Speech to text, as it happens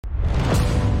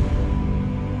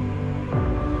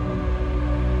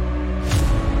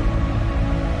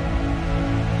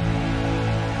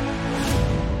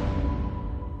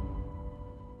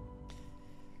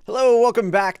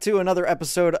welcome back to another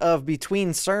episode of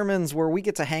Between Sermons, where we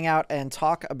get to hang out and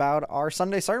talk about our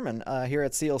Sunday sermon here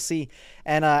at CLC.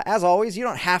 And as always, you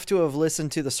don't have to have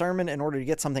listened to the sermon in order to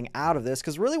get something out of this,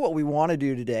 because really what we want to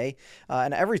do today,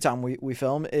 and every time we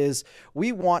film, is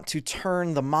we want to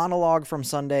turn the monologue from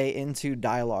Sunday into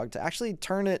dialogue, to actually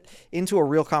turn it into a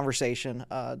real conversation,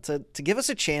 to give us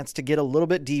a chance to get a little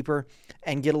bit deeper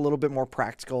and get a little bit more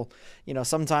practical. You know,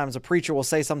 sometimes a preacher will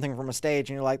say something from a stage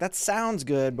and you're like, that sounds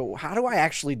good, but how do I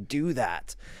actually do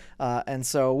that? And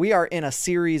so we are in a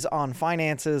series on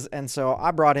finances, and so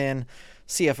I brought in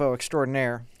CFO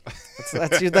extraordinaire.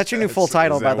 That's your new full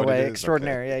title, by the way,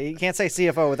 extraordinaire. Okay. Yeah, you can't say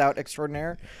CFO without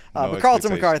extraordinaire. No but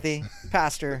Carlton McCarthy,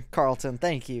 Pastor Carlton,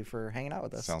 thank you for hanging out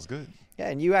with us. Sounds good. Yeah,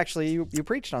 and you actually you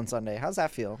preached on Sunday. How's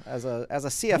that feel as a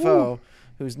CFO? Woo.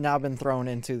 Who's now been thrown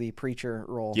into the preacher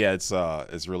role? Yeah,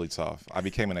 it's really tough. I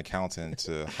became an accountant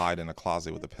to hide in a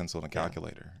closet with a pencil and a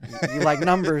calculator. You like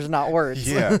numbers, not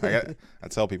words. Yeah, I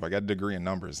tell people I got a degree in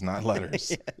numbers, not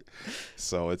letters. Yeah.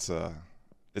 So it's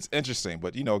interesting,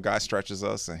 but God stretches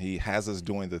us, and He has us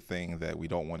doing the thing that we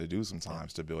don't want to do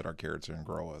sometimes to build our character and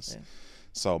grow us. Yeah.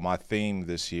 So my theme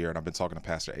this year, and I've been talking to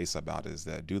Pastor Asa about it, is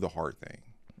that do the hard thing.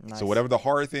 Nice. So whatever the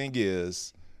hard thing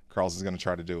is, Carl's going to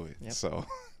try to do it. Yep. So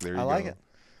there you go. I like it.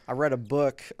 I read a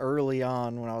book early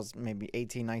on when I was maybe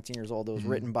 18, 19 years old. It was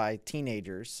written by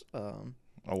teenagers. Oh,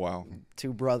 wow.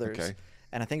 Two brothers. Okay.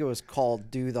 And I think it was called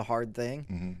Do the Hard Thing.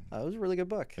 Mm-hmm. It was a really good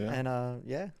book. Yeah. And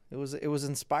it was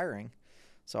inspiring.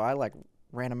 So I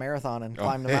ran a marathon and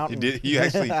climbed the mountain. You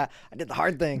actually I did the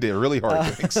hard thing. Did really hard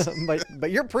things.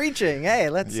 But you're preaching. Hey,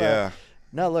 let's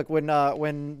no, look, when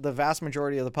the vast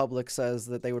majority of the public says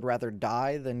that they would rather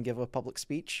die than give a public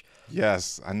speech.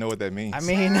 Yes, I know what that means. I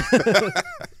mean,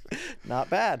 not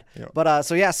bad. Yep. But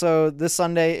so this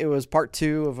Sunday, it was part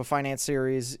 2 of a finance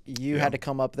series. You had to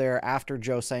come up there after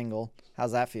Joe Sangle.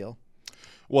 How's that feel?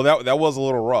 Well, that was a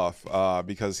little rough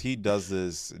because he does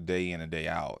this day in and day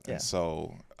out. Yeah. And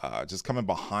so just coming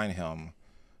behind him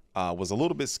was a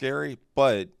little bit scary,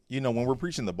 but when we're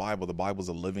preaching the Bible's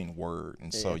a living word,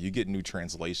 and so you get new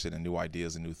translation and new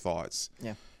ideas and new thoughts.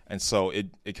 Yeah. And so it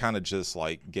kind of just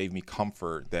gave me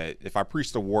comfort that if I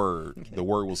preach the word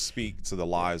will speak to the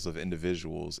lives of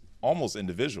individuals almost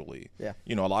individually. Yeah.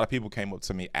 A lot of people came up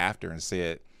to me after and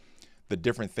said the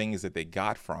different things that they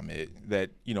got from it that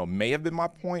may have been my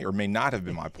point or may not have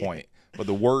been my point. But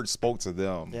the word spoke to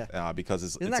them because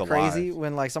it's Isn't that crazy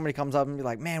when somebody comes up and be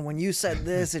like, man, when you said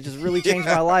this, it just really changed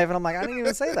my life. And I'm like, I didn't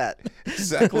even say that.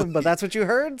 Exactly. But that's what you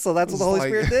heard. So that's what the Holy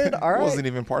Spirit did. All right. It wasn't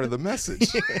even part of the message.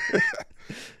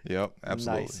 Yep,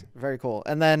 absolutely. Nice. Very cool.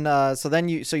 And then, so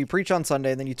you preach on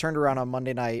Sunday, and then you turned around on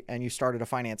Monday night and you started a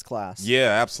finance class.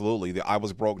 Yeah, absolutely. I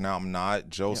was broke, now I'm not.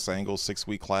 Joe Sangle,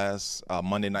 6-week class.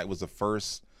 Monday night was the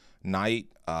first night,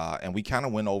 and we kind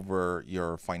of went over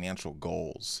your financial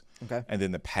goals. Okay. And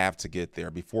then the path to get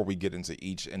there before we get into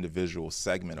each individual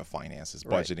segment of finances,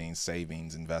 budgeting,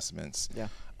 savings, investments.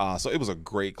 Yeah. So it was a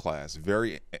great class,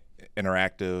 very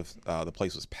interactive. The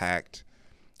place was packed.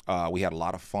 We had a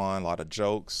lot of fun, a lot of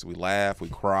jokes. We laughed, we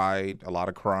cried, a lot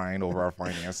of crying over our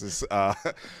finances.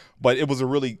 But it was a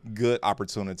really good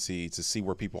opportunity to see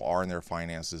where people are in their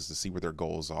finances, to see where their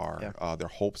goals are, their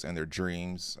hopes and their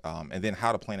dreams, and then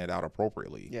how to plan it out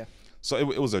appropriately. Yeah. So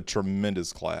it was a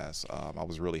tremendous class. I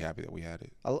was really happy that we had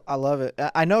it. I love it.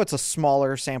 I know it's a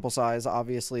smaller sample size,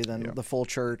 obviously, than the full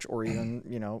church or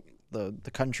even,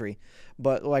 the country.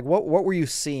 But what were you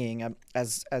seeing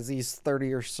as these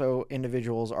 30 or so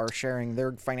individuals are sharing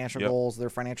their financial goals,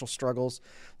 their financial struggles?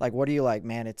 What do you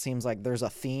man, it seems like there's a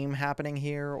theme happening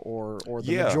here or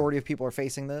the majority of people are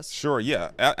facing this? Sure, yeah,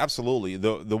 absolutely.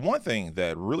 The one thing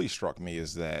that really struck me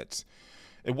is that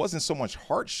it wasn't so much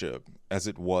hardship as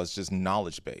it was just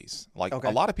knowledge base.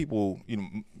 A lot of people,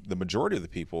 the majority of the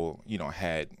people,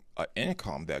 had an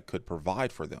income that could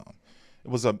provide for them. It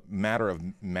was a matter of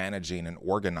managing and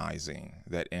organizing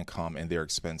that income and their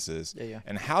expenses.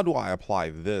 And how do I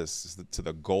apply this to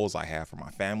the goals I have for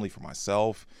my family, for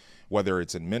myself, whether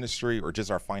it's in ministry or just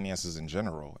our finances in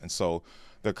general? And so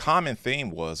the common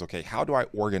theme was, okay, how do I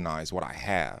organize what I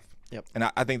have? Yep.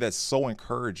 And I think that's so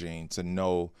encouraging to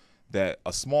know that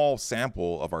a small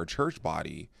sample of our church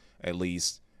body, at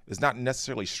least, is not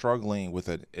necessarily struggling with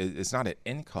it's not an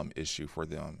income issue for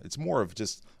them. It's more of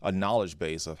just a knowledge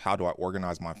base of how do I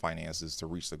organize my finances to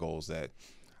reach the goals that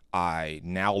I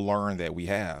now learn that we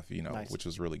have, Nice. Which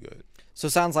was really good. So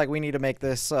it sounds like we need to make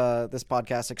this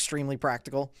podcast extremely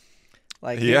practical.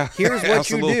 Here's what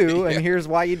you do, and here's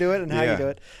why you do it, and how you do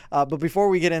it. But before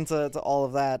we get into all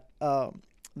of that,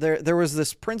 there was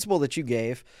this principle that you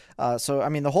gave. So I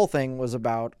mean, the whole thing was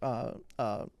about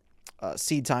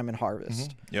seed time and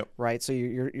harvest. Yep. Right. So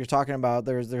you're talking about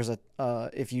there's a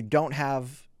if you don't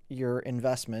have your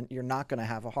investment, you're not going to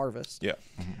have a harvest. Yeah.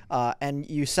 And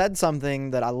you said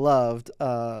something that I loved.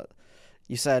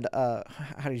 You said, how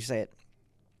did you say it?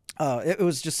 It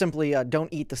was just simply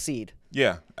don't eat the seed.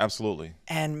 Yeah, absolutely.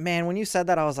 And man, when you said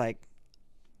that, I was like,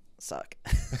 suck.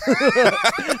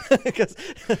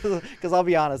 Because I'll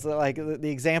be honest, like the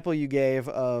example you gave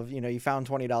of, you found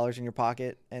 $20 in your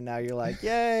pocket and now you're like,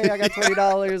 yay, I got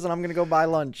 $20 and I'm going to go buy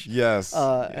lunch. Yes.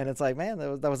 And it's like, man,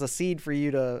 that was a seed for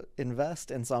you to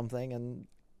invest in something and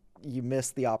you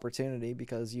missed the opportunity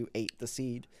because you ate the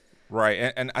seed.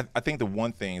 Right. And I think the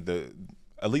one thing,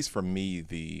 at least for me,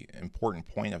 the important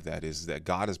point of that is that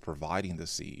God is providing the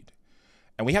seed.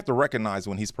 And we have to recognize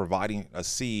when he's providing a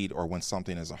seed or when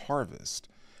something is a harvest.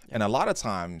 And a lot of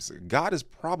times, God is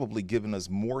probably giving us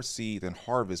more seed than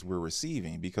harvest we're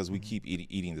receiving because we keep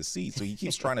eating the seed. So he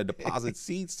keeps trying to deposit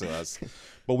seeds to us,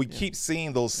 but we keep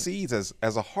seeing those seeds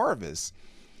as a harvest.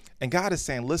 And God is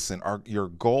saying, listen, your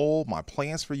goal, my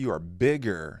plans for you are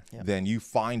bigger than you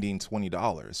finding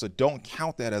 $20. So don't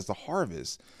count that as the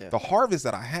harvest. The harvest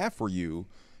that I have for you,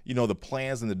 the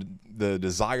plans and the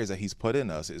desires that he's put in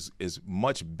us is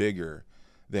much bigger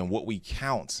than what we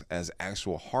count as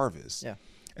actual harvest. Yeah.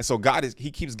 And so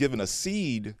he keeps giving us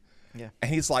seed. Yeah.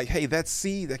 And he's like, hey, that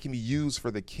seed that can be used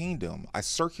for the kingdom. I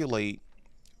circulate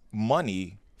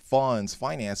money, funds,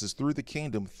 finances through the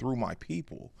kingdom, through my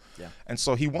people. Yeah. And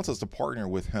so he wants us to partner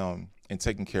with him in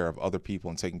taking care of other people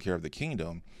and taking care of the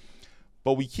kingdom.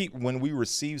 But when we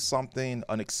receive something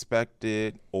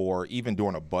unexpected or even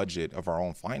during a budget of our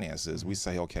own finances, we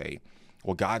say, okay,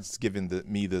 well, God's given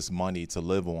me this money to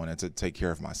live on and to take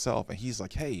care of myself. And he's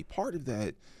like, hey, part of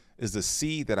that is the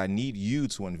seed that I need you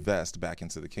to invest back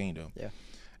into the kingdom. Yeah.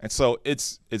 And so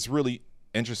it's really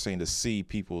interesting to see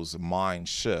people's mind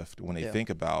shift when they think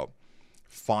about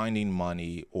finding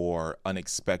money or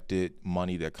unexpected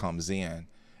money that comes in.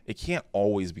 It can't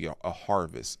always be a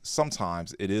harvest.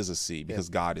 Sometimes it is a seed because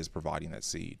God is providing that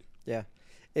seed. Yeah,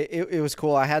 it was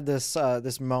cool. I had this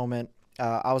moment.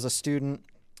 I was a student,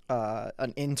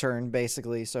 an intern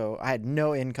basically, so I had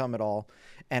no income at all.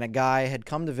 And a guy had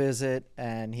come to visit,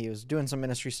 and he was doing some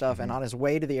ministry stuff. And on his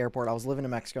way to the airport, I was living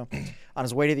in Mexico. On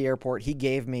his way to the airport, he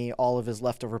gave me all of his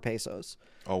leftover pesos.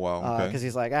 Oh, wow. Okay. Because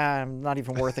he's like, I'm not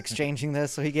even worth exchanging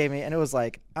this. So he gave me, and it was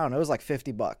like, I don't know, it was like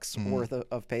 $50 worth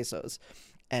of pesos.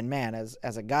 And man, as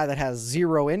a guy that has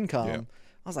zero income,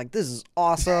 I was like, this is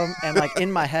awesome. And like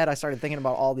in my head, I started thinking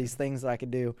about all these things that I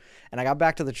could do. And I got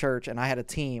back to the church, and I had a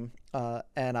team.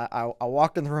 And I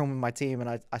walked in the room with my team,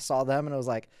 and I saw them, and it was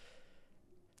like,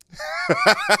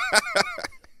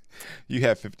 you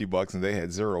had $50 and they had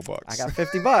 $0. I got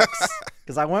 $50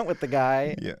 because I went with the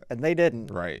guy and they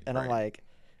didn't. Right. And I'm like,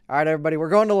 all right, everybody, we're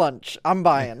going to lunch. I'm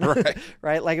buying. Right.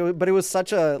 Right. Like, but it was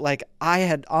such a, like, I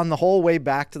had on the whole way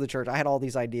back to the church, I had all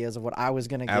these ideas of what I was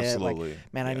going to get. Absolutely. Like,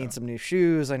 man, I need some new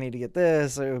shoes. I need to get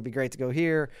this. It would be great to go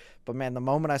here. But man, the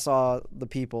moment I saw the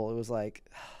people, it was like,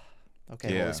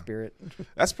 okay, Holy Spirit.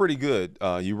 That's pretty good.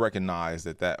 You recognize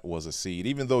that was a seed.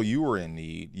 Even though you were in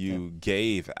need, you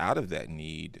gave out of that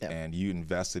need and you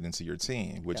invested into your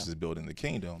team, which is building the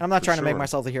kingdom. I'm not trying to make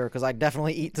myself the hero because I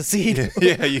definitely eat the seed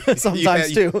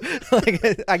sometimes too.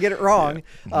 Like, I get it wrong.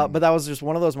 But that was just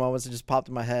one of those moments that just popped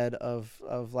in my head of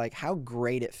like how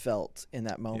great it felt in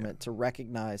that moment to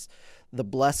recognize the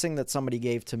blessing that somebody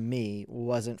gave to me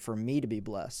wasn't for me to be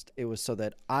blessed. It was so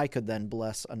that I could then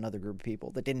bless another group of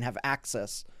people that didn't have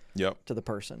access to the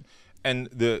person. And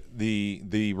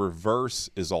the reverse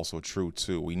is also true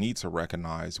too. We need to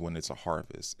recognize when it's a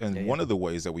harvest. And one of the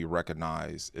ways that we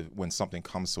recognize when something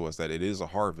comes to us that it is a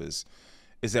harvest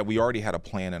is that we already had a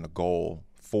plan and a goal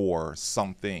for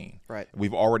something. Right.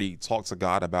 We've already talked to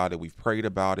God about it. We've prayed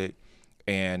about it.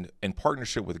 And in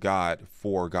partnership with God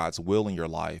for God's will in your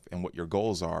life and what your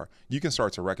goals are, you can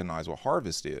start to recognize what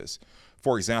harvest is.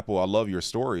 For example, I love your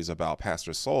stories about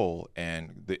Pastor Soul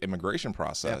and the immigration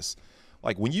process.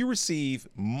 Like when you receive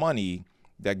money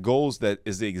that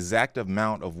is the exact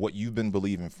amount of what you've been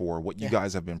believing for, what you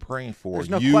guys have been praying for,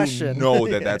 no question. know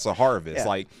that's a harvest.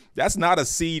 Like that's not a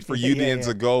seed for you then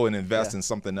to go and invest in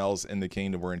something else in the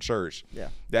kingdom or in church.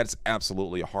 That's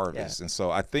absolutely a harvest. And so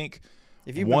I think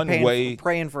if you've been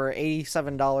praying for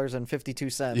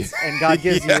 $87.52 and God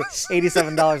gives you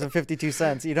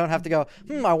 $87.52, you don't have to go,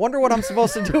 I wonder what I'm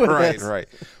supposed to do with this. Right.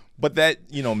 But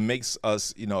that, makes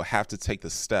us, have to take the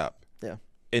step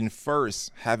in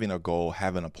first having a goal,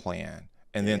 having a plan,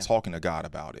 and then talking to God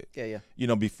about it.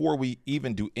 Before we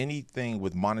even do anything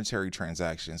with monetary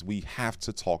transactions, we have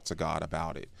to talk to God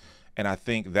about it. And I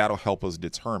think that'll help us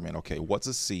determine, okay, what's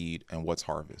a seed and what's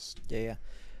harvest.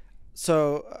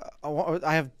 So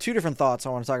I have two different thoughts I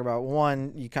want to talk about.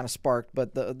 One you kind of sparked,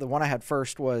 but the one I had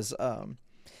first was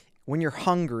when you're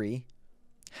hungry,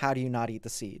 how do you not eat the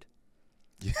seed?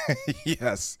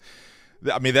 Yes.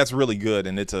 I mean, that's really good,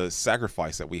 and it's a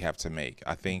sacrifice that we have to make.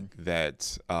 I think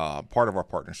that part of our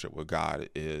partnership with God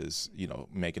is,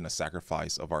 making a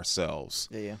sacrifice of ourselves,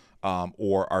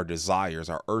 or our desires,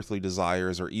 our earthly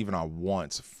desires, or even our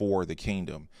wants for the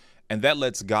kingdom. And that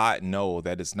lets God know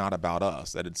that it's not about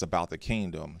us, that it's about the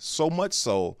kingdom, so much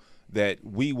so that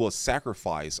we will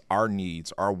sacrifice our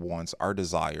needs, our wants, our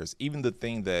desires, even the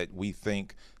thing that we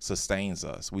think sustains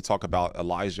us. We talk about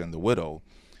Elijah and the widow.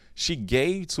 She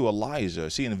gave to Elijah.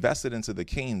 She invested into the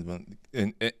kingdom,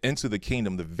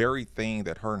 the very thing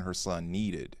that her and her son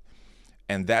needed.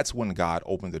 And that's when God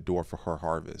opened the door for her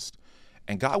harvest.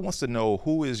 And God wants to know,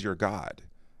 who is your God?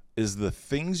 Is the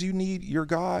things you need your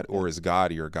God, or is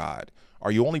God your God?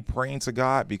 Are you only praying to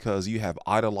God because you have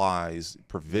idolized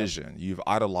provision? You've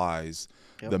idolized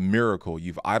the miracle.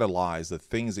 You've idolized the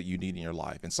things that you need in your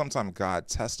life. And sometimes God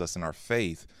tests us in our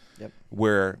faith,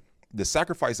 where the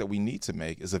sacrifice that we need to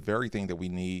make is the very thing that we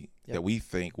need, that we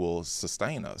think will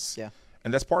sustain us.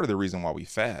 And that's part of the reason why we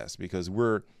fast, because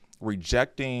we're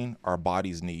rejecting our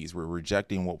body's needs. We're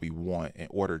rejecting what we want in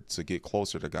order to get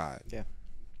closer to God.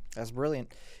 That's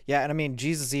brilliant. Yeah, and I mean,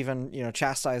 Jesus even,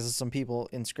 chastises some people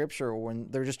in Scripture when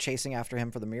they're just chasing after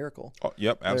him for the miracle. Oh,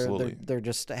 yep, absolutely. They're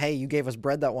just, hey, you gave us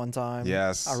bread that one time.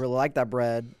 Yes. I really like that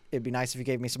bread. It'd be nice if you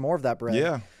gave me some more of that bread.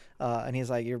 Yeah. And he's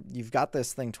like, you've got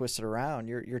this thing twisted around.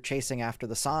 You're chasing after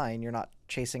the sign. You're not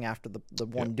chasing after the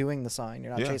one doing the sign.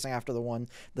 You're not chasing after the one.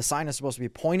 The sign is supposed to be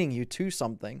pointing you to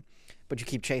something, but you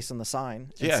keep chasing the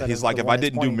sign. Yeah, he's like, if I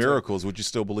didn't do miracles, would you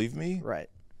still believe me? Right.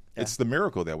 It's the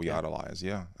miracle that we idolize.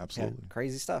 Yeah, absolutely.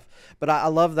 Crazy stuff. But I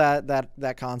love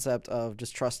that concept of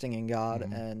just trusting in God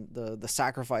and the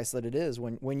sacrifice that it is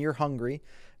when you're hungry.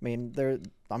 I mean,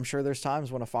 I'm sure there's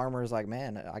times when a farmer is like,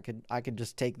 man, I could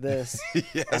just take this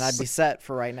and I'd be set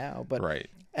for right now. But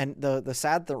and the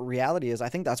sad reality is, I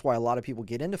think that's why a lot of people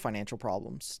get into financial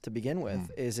problems to begin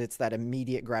with. Is it's that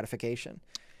immediate gratification.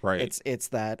 Right. It's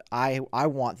that I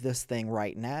want this thing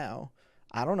right now.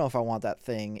 I don't know if I want that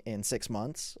thing in 6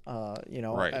 months,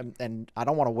 and I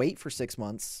don't want to wait for 6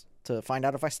 months to find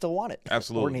out if I still want it.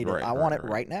 Absolutely. Or need it. I want it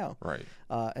right now. Right.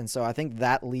 And so I think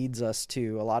that leads us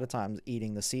to a lot of times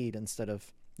eating the seed instead of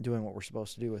doing what we're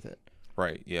supposed to do with it.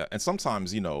 Right. Yeah. And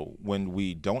sometimes, when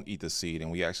we don't eat the seed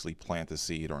and we actually plant the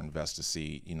seed or invest the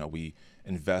seed, we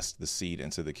invest the seed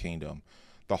into the kingdom.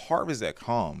 The harvest that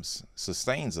comes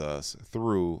sustains us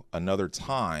through another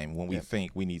time when we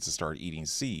think we need to start eating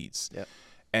seeds.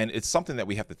 And it's something that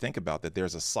we have to think about, that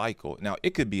there's a cycle. Now,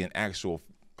 it could be an actual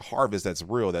harvest that's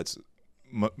real, that's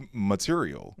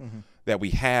material, that we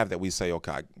have, that we say,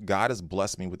 okay, God has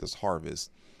blessed me with this harvest.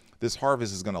 This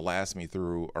harvest is going to last me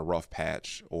through a rough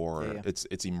patch or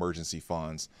it's emergency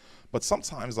funds. But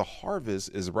sometimes the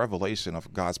harvest is a revelation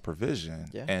of God's provision,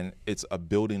 and it's a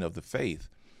building of the faith.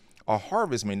 A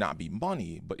harvest may not be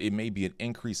money, but it may be an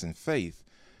increase in faith.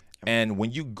 And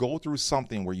when you go through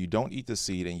something where you don't eat the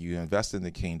seed and you invest in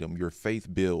the kingdom, your faith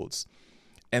builds.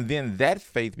 And then that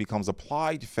faith becomes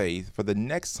applied faith for the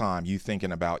next time you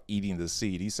thinking about eating the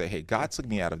seed. You say, hey, God took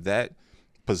me out of that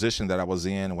position that I was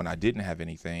in when I didn't have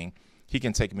anything. He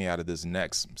can take me out of this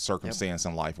next circumstance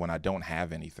in life when I don't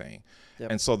have anything.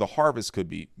 And so the harvest could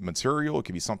be material. It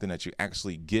could be something that you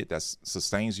actually get that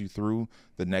sustains you through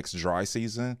the next dry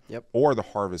season. Or the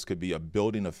harvest could be a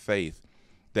building of faith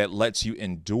that lets you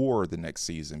endure the next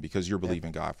season because you're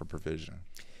believing God for provision.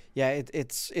 Yeah,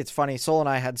 it's funny. Sol and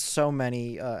I had so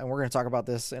many, and we're going to talk about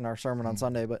this in our sermon on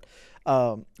Sunday, but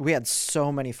we had so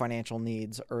many financial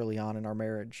needs early on in our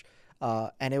marriage.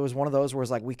 And it was one of those where it's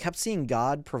like we kept seeing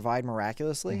God provide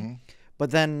miraculously,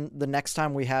 but then the next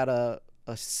time we had a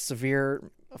severe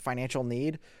financial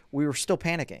need, we were still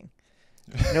panicking.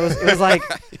 And it was like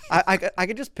I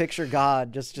could just picture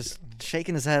God just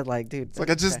shaking his head like, dude, it's like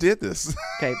I just did this.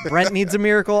 Okay, Brent needs a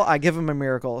miracle. I give him a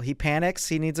miracle. He panics.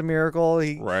 He needs a miracle.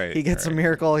 He gets a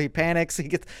miracle. He panics. He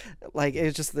gets like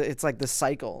it's like this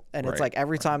cycle, and it's like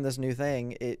every time this new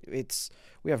thing,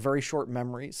 we have very short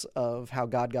memories of how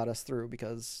God got us through,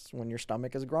 because when your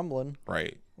stomach is grumbling,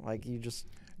 like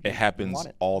it happens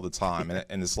all the time.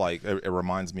 And it's like, it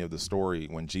reminds me of the story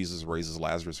when Jesus raises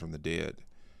Lazarus from the dead,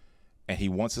 and he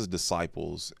wants his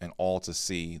disciples and all to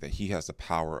see that he has the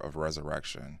power of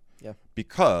resurrection.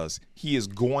 Because he is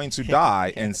going to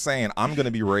die and saying, I'm going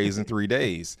to be raised in 3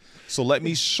 days. So let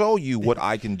me show you what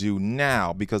I can do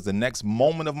now, because the next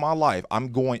moment of my life,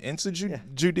 I'm going into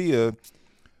Judea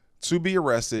to be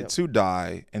arrested, to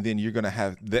die, and then you're going to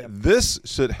have that. This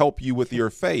should help you with your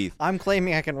faith. I'm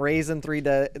claiming I can raise in 3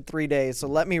 days, so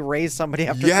let me raise somebody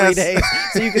after 3 days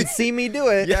so you can see me do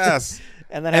it. Yes.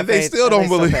 And then they still don't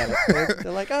believe.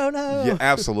 They're like, oh no. Yeah,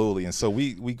 absolutely. And so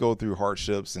we go through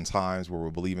hardships and times where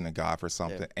we're believing in God for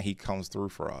something, and He comes through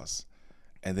for us.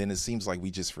 And then it seems like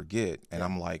we just forget. And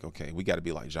I'm like, okay, we got to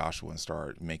be like Joshua and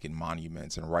start making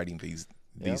monuments and writing these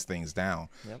things down,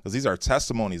 because these are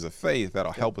testimonies of faith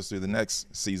that'll help us through the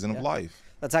next season of life.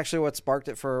 That's actually what sparked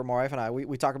it for my wife and I.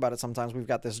 We talk about it sometimes. We've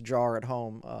got this jar at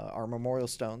home, our memorial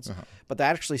stones, but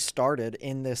that actually started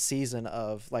in this season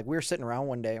of, like, we were sitting around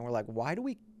one day and we're like, why do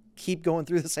we keep going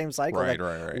through the same cycle?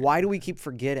 Right. Why do we keep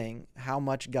forgetting how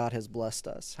much God has blessed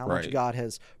us, how much God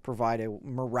has provided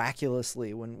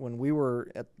miraculously when we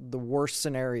were at the worst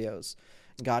scenarios?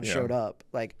 God showed up,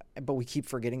 but we keep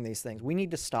forgetting these things. We need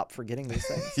to stop forgetting these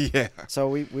things. So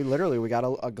we literally got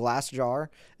a glass jar,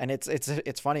 and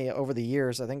it's funny, over the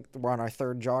years, I think we're on our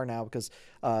 3rd jar now because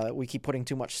we keep putting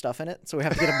too much stuff in it. So we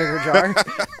have to get a bigger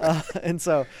jar. And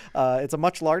so it's a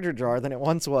much larger jar than it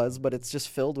once was, but it's just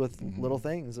filled with little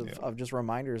things of just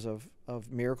reminders of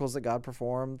miracles that God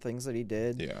performed, things that He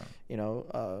did,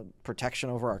 protection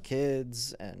over our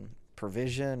kids and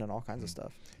provision and all kinds of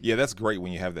stuff. Yeah, that's great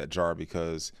when you have that jar,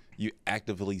 because you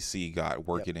actively see God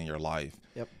working in your life.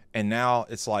 And now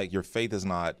it's like your faith is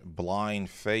not blind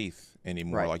faith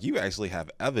anymore. Like, you actually have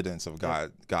evidence of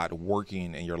God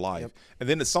working in your life. And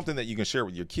then it's something that you can share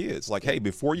with your kids. Like, hey,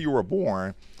 before you were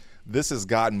born, this is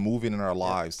God moving in our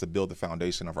lives to build the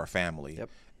foundation of our family.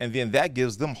 And then that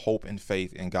gives them hope and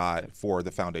faith in God for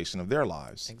the foundation of their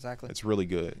lives. Exactly. It's really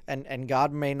good. And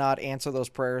God may not answer those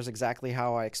prayers exactly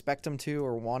how I expect Him to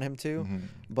or want Him to,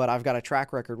 but I've got a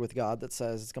track record with God that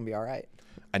says it's going to be all right.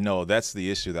 I know that's the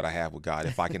issue that I have with God.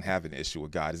 If I can have an issue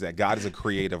with God, is that God is a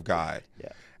creative God.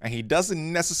 And He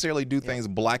doesn't necessarily do things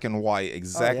black and white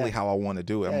exactly how I want to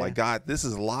do it. I'm like, God, this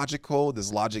is logical.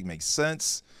 This logic makes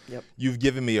sense. You've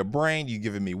given me a brain. You've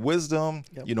given me wisdom.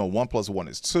 1 + 1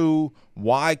 is 2.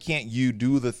 Why can't you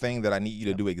do the thing that I need you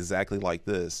to do exactly like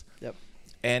this?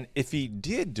 And if He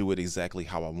did do it exactly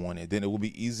how I wanted, then it will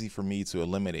be easy for me to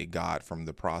eliminate God from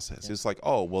the process. It's like,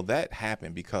 oh, well, that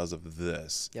happened because of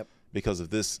this, because of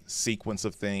this sequence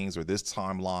of things, or this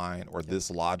timeline, or this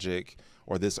logic,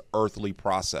 or this earthly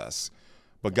process.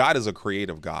 But God is a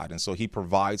creative God, and so He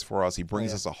provides for us. He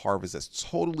brings us a harvest that's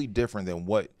totally different than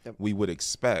what we would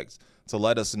expect, to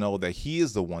let us know that He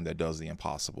is the one that does the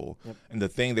impossible. And the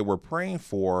thing that we're praying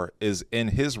for is in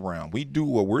His realm. We do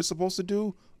what we're supposed to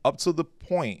do up to the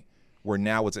point where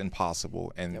now it's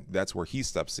impossible, and that's where He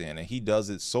steps in, and He does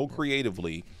it so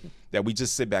creatively that we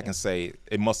just sit back and say,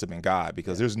 it must have been God,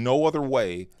 because there's no other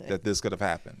way that this could have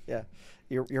happened.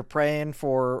 You're praying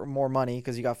for more money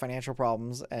because you got financial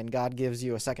problems, and God gives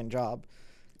you a second job.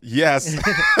 Yes.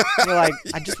 You're like,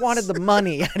 I just wanted the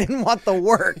money. I didn't want the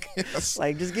work.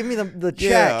 Like, just give me the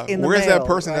check in the mail. Where's that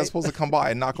person that's supposed to come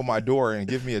by and knock on my door and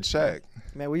give me a check?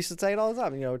 Man, we used to say it all the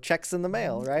time, checks in the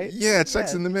mail, right? Yeah,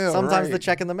 checks in the mail. Sometimes the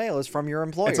check in the mail is from your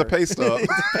employer. It's a pay stub.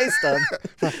 It's a pay stub.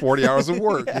 For 40 hours of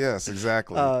work. Yes,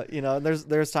 exactly.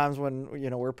 There's times when,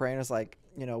 we're praying, it's like,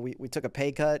 we took a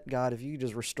pay cut. God, if you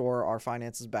just restore our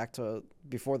finances back to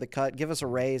before the cut, give us a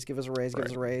raise, give us a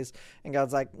raise. And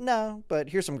God's like, no, but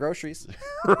here's some groceries.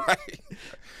 Right.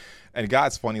 And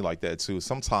God's funny like that too.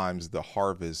 Sometimes the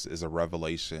harvest is a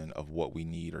revelation of what we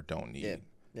need or don't need.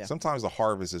 Sometimes the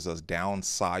harvest is us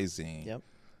downsizing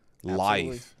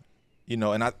life,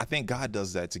 and I think God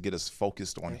does that to get us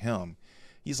focused on Him.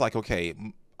 He's like, okay,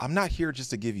 I'm not here just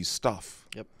to give you stuff.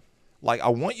 Like, I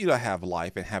want you to have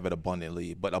life and have it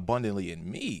abundantly, but abundantly in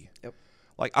me.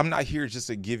 Like, I'm not here just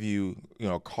to give you,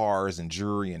 cars and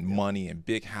jewelry and money and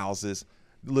big houses.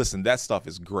 Listen, that stuff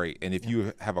is great. And if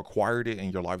you have acquired it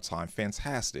in your lifetime,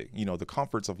 fantastic. The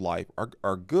comforts of life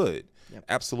are good.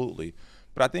 Absolutely.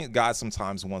 But I think God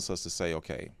sometimes wants us to say,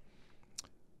 okay,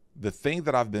 the thing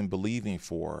that I've been believing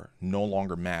for no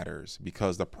longer matters,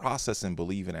 because the process in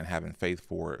believing and having faith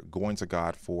for it, going to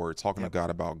God for it, talking to God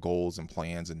about goals and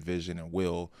plans and vision and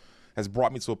will, has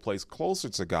brought me to a place closer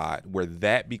to God where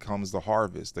that becomes the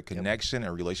harvest. The connection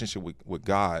and relationship with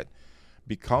God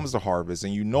becomes the harvest,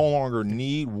 and you no longer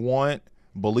need, want,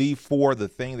 believe for the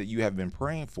thing that you have been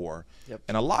praying for.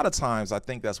 And a lot of times I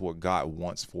think that's what God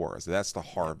wants for us. That's the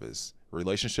harvest.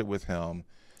 Relationship with Him,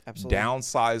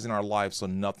 downsizing our life so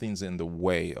nothing's in the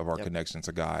way of our connection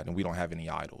to God, and we don't have any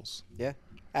idols.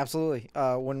 Absolutely.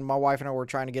 When my wife and I were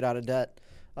trying to get out of debt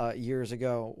years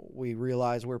ago, we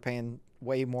realized we were paying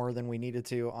way more than we needed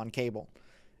to on cable.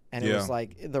 And it was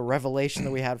like the revelation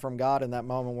that we had from God in that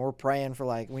moment. We're praying for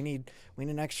like, we need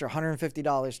an extra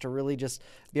 $150 to really just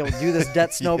be able to do this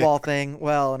debt snowball thing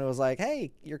well. And it was like,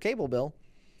 hey, your cable bill,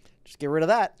 just get rid of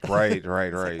that. Right.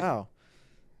 Like, oh,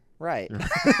 right.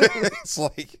 It's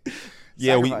like,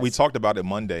 yeah, we talked about it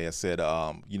Monday. I said,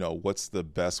 what's the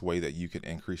best way that you can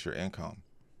increase your income?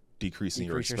 Decreasing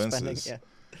your expenses. Yeah.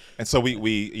 And so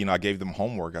we I gave them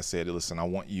homework. I said, listen, I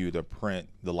want you to print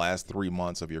the last 3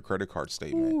 months of your credit card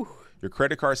statement. Ooh. Your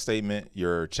credit card statement,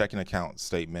 your checking account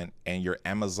statement, and your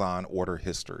Amazon order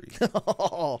history.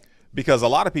 Because a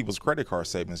lot of people's credit card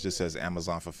statements just says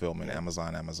Amazon fulfillment,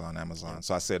 Amazon.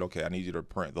 So I said, okay, I need you to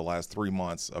print the last 3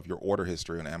 months of your order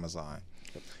history on Amazon.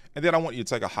 And then I want you to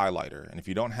take a highlighter. And if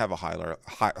you don't have a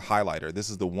highlighter, this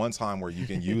is the one time where you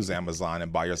can use Amazon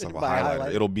and buy yourself a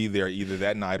highlighter. It'll be there either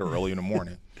that night or early in the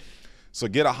morning. So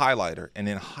get a highlighter and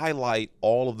then highlight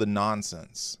all of the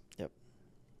nonsense. Yep.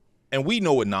 And we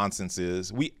know what nonsense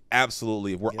is. We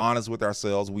absolutely, if we're honest with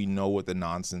ourselves, we know what the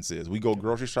nonsense is. We go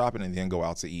grocery shopping and then go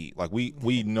out to eat. Like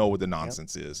we know what the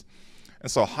nonsense is. And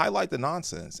so highlight the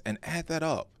nonsense and add that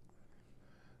up.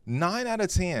 9 out of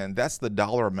 10, that's the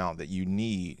dollar amount that you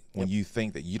need when you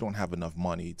think that you don't have enough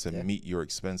money to meet your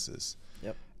expenses.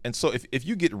 Yep. And so if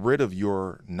you get rid of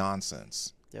your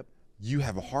nonsense, you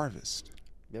have a harvest.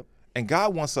 Yep. And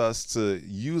God wants us to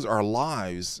use our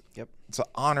lives to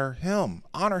honor him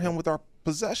with our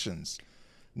possessions,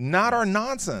 not our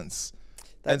nonsense.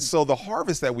 And so the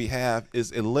harvest that we have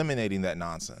is eliminating that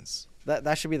nonsense.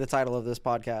 That should be the title of this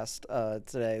podcast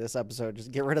today, this episode.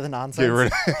 Just get rid of the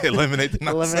nonsense. Eliminate the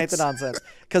nonsense. Eliminate the nonsense.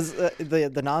 Because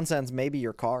the nonsense may be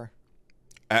your car.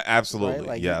 Absolutely, right?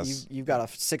 Like yes. You've got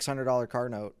a $600 car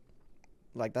note.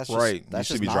 Like that's just right. That's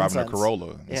you should just be nonsense. Driving a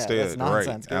Corolla instead. That's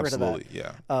nonsense. Right. Get Absolutely, rid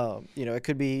of that. Yeah. It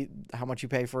could be how much you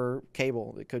pay for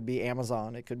cable. It could be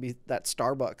Amazon. It could be that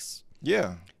Starbucks.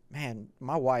 Yeah. Man,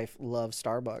 my wife loves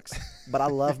Starbucks, but I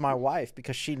love my wife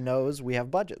because she knows we have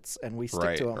budgets and we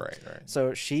stick to them. Right.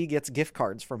 So she gets gift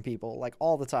cards from people like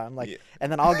all the time,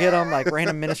 and then I'll get them like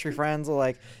random ministry friends will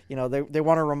they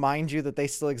want to remind you that they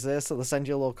still exist, so they'll send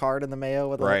you a little card in the mail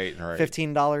with a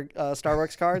 $15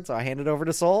 Starbucks card. So I hand it over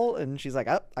to Sol, and she's like,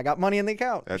 "Oh, I got money in the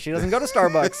account." She doesn't go to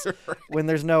Starbucks when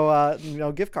there's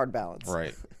no gift card balance.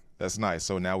 Right. That's nice.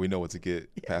 So now we know what to get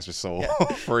Pastor Sol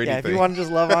for anything. Yeah, if you want to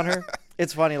just love on her.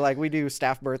 It's funny, like we do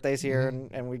staff birthdays here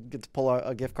and we get to pull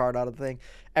a gift card out of the thing.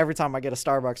 Every time I get a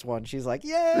Starbucks one, she's like,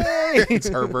 yay! It's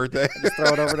her birthday. I just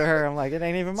throw it over to her. I'm like, it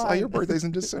ain't even mine. So your birthday's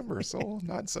in December, so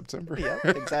not in September. Yeah,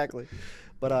 exactly.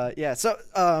 But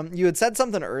so you had said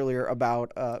something earlier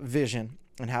about vision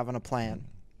and having a plan.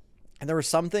 And there was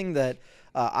something that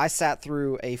I sat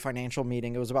through a financial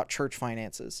meeting. It was about church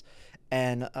finances.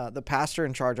 And the pastor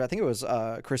in charge, I think it was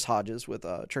Chris Hodges with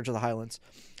Church of the Highlands,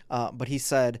 but he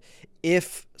said,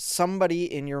 if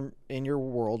somebody in your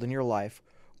world, in your life,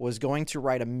 was going to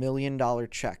write $1 million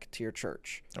check to your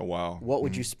church, oh wow, what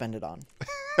would you spend it on?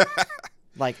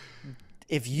 Like,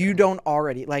 if you don't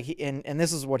already and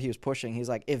this is what he was pushing. He's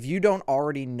like, if you don't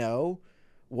already know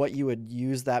what you would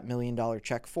use that $1 million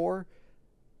check for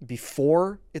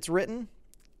before it's written,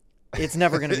 it's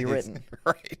never going to be written.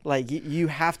 Right. Like you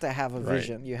have to have a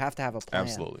vision. You have to have a plan.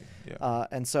 Absolutely. Yeah.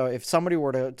 And so if somebody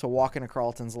were to walk into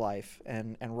Carlton's life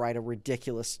and write a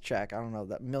ridiculous check, I don't know,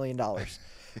 that $1 million,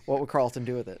 what would Carlton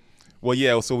do with it? Well,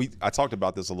 yeah. So I talked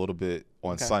about this a little bit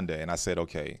on Sunday, and I said,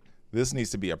 okay, this needs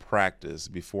to be a practice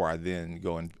before I then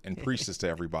go and preach this to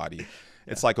everybody.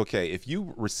 It's like, okay, if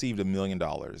you received $1 million,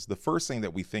 the first thing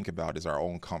that we think about is our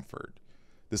own comfort.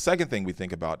 The second thing we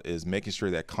think about is making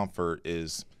sure that comfort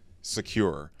is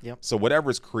secure. Yep. So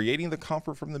whatever is creating the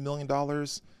comfort from the $1 million,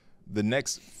 the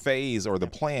next phase or the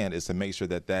plan is to make sure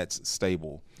that that's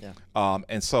stable. Yeah.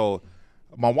 And so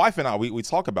my wife and I, we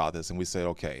talk about this and we said,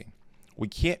 okay, we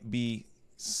can't be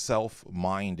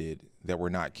self-minded that we're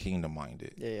not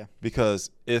kingdom-minded. Yeah.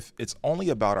 Because if it's only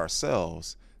about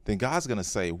ourselves, then God's going to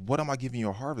say, what am I giving you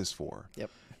a harvest for? Yep.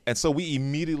 And so we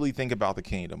immediately think about the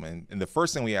kingdom. And the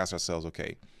first thing we ask ourselves,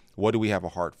 okay, what do we have a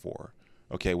heart for?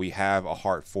 Okay, we have a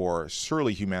heart for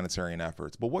surely humanitarian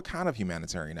efforts, but what kind of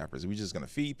humanitarian efforts? Are we just going to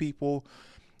feed people?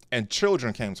 And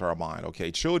children came to our mind.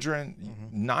 Okay, children,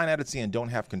 9 out of 10 don't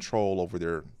have control over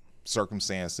their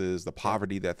circumstances, the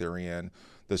poverty that they're in,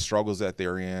 the struggles that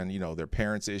they're in, their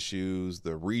parents' issues,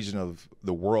 the region of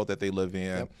the world that they live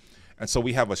in. Yep. And so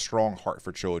we have a strong heart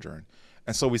for children.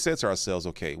 And so we said to ourselves,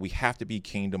 okay, we have to be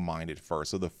kingdom-minded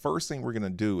first. So the first thing we're going to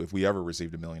do if we ever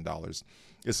received $1 million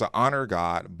is to honor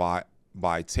God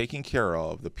by taking care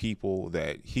of the people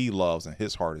that he loves and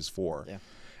his heart is for. Yeah.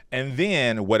 And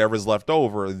then whatever's left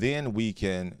over, then we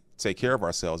can take care of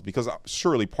ourselves, because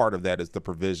surely part of that is the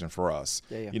provision for us.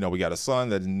 Yeah. You know, we got a son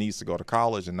that needs to go to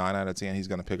college, and 9 out of 10, he's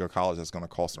going to pick a college that's going to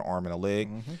cost an arm and a leg.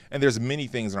 And there's many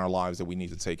things in our lives that we need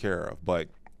to take care of. But,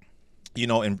 you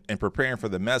know, in preparing for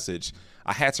the message,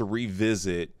 I had to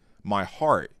revisit my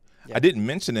heart. I didn't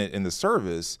mention it in the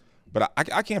service, but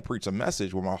I can't preach a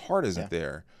message where my heart isn't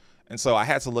there. And so I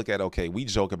had to look at, okay, we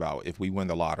joke about if we win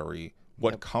the lottery,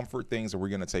 what comfort things are we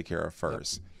going to take care of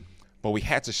first? But we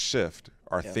had to shift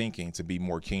our thinking to be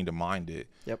more kingdom minded,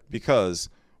 because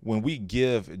when we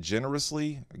give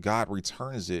generously, God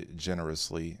returns it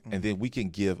generously, and then we can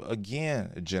give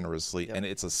again generously, and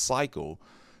it's a cycle.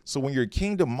 So when you're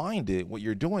kingdom minded, what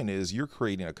you're doing is you're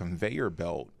creating a conveyor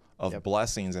belt of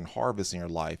blessings and harvest in your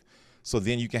life. So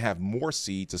then you can have more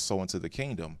seed to sow into the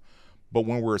kingdom. But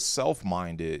when we're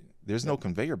self-minded, there's no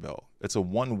conveyor belt. It's a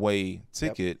one-way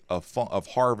ticket of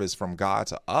harvest from God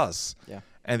to us.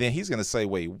 And then he's going to say,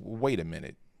 wait a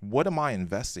minute. What am I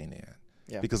investing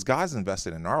in? Because God's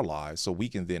invested in our lives, so we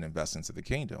can then invest into the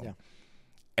kingdom.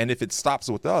 And if it stops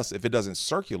with us, if it doesn't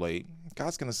circulate,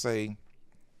 God's going to say,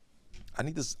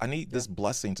 I need this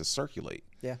blessing to circulate.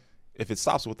 If it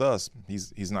stops with us,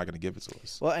 he's not going to give it to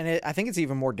us. Well, and I think it's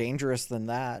even more dangerous than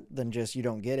that, than just you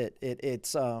don't get it.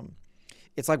 It's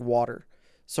like water.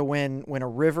 So when a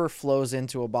river flows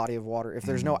into a body of water, if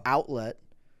there's no outlet,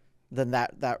 then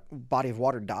that body of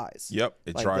water dies.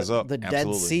 It dries up. The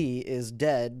Dead Sea is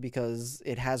dead because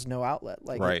it has no outlet.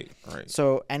 Right.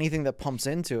 So anything that pumps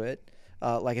into it,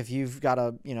 like if you've got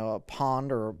a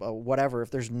pond or whatever,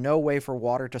 if there's no way for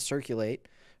water to circulate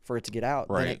for it to get out,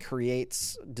 then it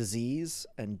creates disease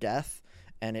and death,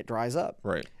 and it dries up.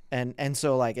 And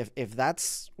so like if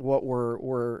that's what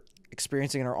we're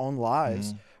experiencing in our own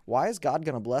lives, why is God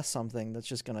going to bless something that's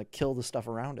just going to kill the stuff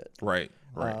around it?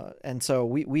 And so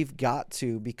we've got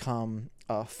to become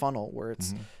a funnel where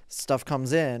it's stuff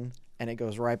comes in and it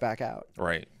goes right back out.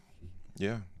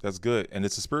 Yeah, that's good. And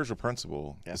it's a spiritual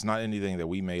principle. It's not anything that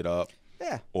we made up.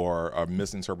 Or a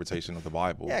misinterpretation of the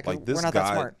Bible. Like this, we're not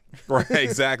that smart. Right,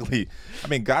 exactly. I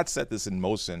mean, God set this in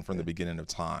motion from the beginning of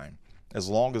time. As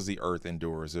long as the earth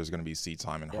endures, there's going to be seed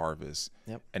time and harvest.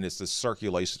 And it's the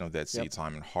circulation of that seed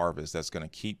time and harvest that's going to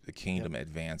keep the kingdom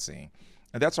advancing.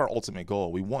 And that's our ultimate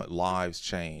goal. We want lives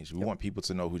changed. We want people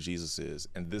to know who Jesus is,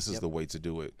 and this is the way to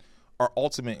do it. Our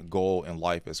ultimate goal in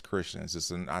life as Christians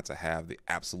is not to have the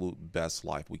absolute best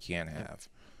life we can have.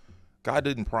 God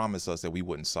didn't promise us that we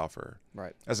wouldn't suffer.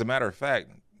 As a matter of fact,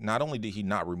 not only did he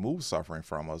not remove suffering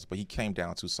from us, but he came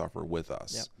down to suffer with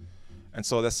us. And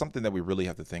so that's something that we really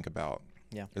have to think about.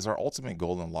 Is our ultimate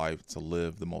goal in life to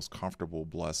live the most comfortable,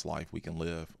 blessed life we can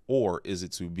live, or is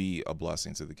it to be a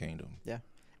blessing to the kingdom?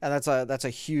 And that's a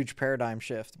huge paradigm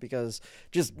shift, because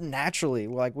just naturally,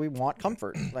 like, we want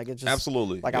comfort. Like, it's just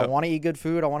absolutely like I want to eat good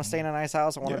food, I want to stay in a nice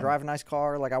house, I want to drive a nice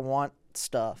car, like I want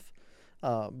stuff.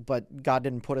 But God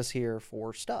didn't put us here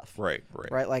for stuff. Right.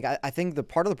 Like I think the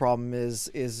part of the problem is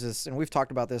this, and we've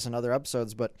talked about this in other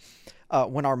episodes, but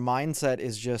when our mindset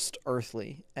is just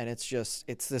earthly and it's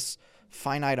this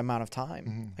finite amount of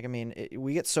time. Like, I mean,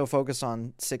 we get so focused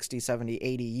on 60, 70,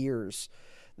 80 years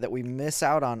that we miss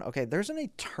out on, okay, there's an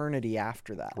eternity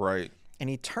after that. And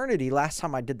eternity, last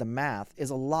time I did the math, is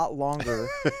a lot longer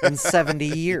than 70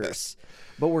 years.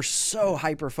 But we're so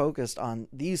hyper-focused on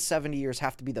these 70 years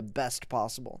have to be the best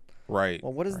possible. Well,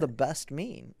 what does the best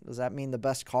mean? Does that mean the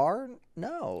best car?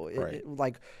 No.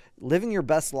 Like, living your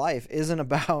best life isn't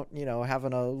about,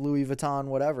 having a Louis Vuitton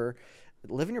whatever.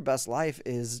 Living your best life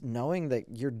is knowing that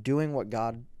you're doing what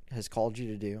God has called you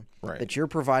to do, that you're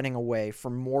providing a way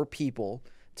for more people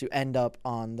to end up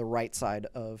on the right side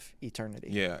of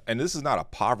eternity. And this is not a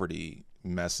poverty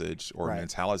message or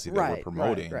mentality that we're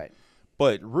promoting.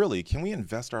 But really, can we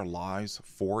invest our lives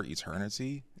for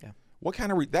eternity? What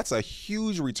kind of that's a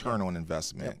huge return on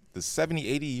investment. The 70,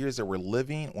 80 years that we're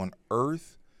living on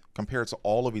earth compared to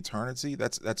all of eternity,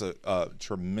 that's a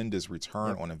tremendous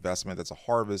return on investment. That's a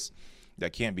harvest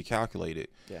that can't be calculated.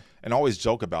 And I always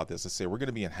joke about this. I say, we're going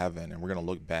to be in heaven and we're going to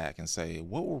look back and say,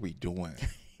 what were we doing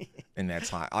in that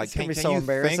time? Like, can you think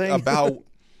about,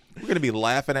 we're going to be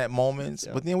laughing at moments,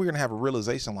 but then we're going to have a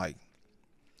realization like,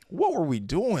 what were we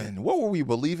doing? What were we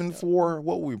believing for?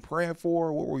 What were we praying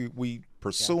for? What were we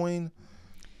pursuing?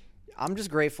 I'm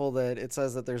just grateful that it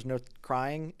says that there's no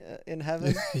crying in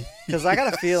heaven, because I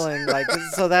got a feeling like,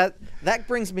 so that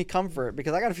brings me comfort,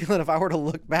 because I got a feeling if I were to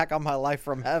look back on my life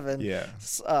from heaven,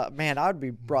 man, I would be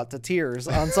brought to tears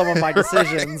on some of my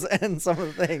decisions and some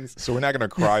of the things. So we're not going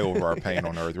to cry over our pain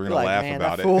on earth. We're going to laugh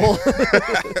about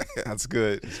it. That's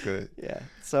good. It's good.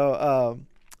 So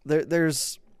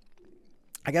there's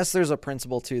I guess there's a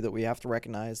principle too that we have to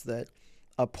recognize, that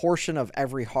a portion of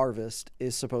every harvest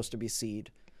is supposed to be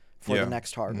seed for the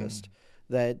next harvest.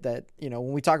 That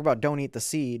when we talk about don't eat the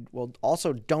seed, well,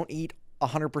 also don't eat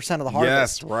 100% of the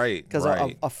harvest. Yes, right. Because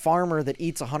right. a farmer that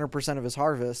eats 100% of his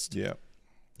harvest, yeah,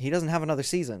 he doesn't have another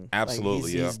season.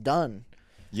 Absolutely, he's done.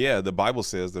 Yeah, the Bible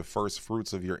says the first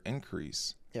fruits of your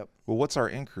increase. Yep. Well, what's our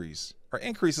increase? Our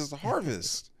increase is the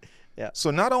harvest. Yeah.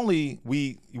 So not only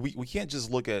we can't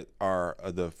just look at our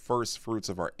the first fruits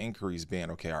of our increase being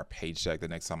our paycheck. The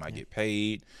next time I get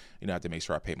paid, I have to make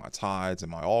sure I pay my tithes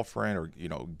and my offering, or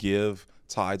give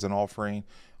tithes and offering.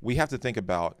 We have to think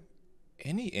about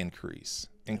any increase,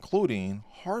 including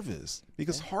harvest,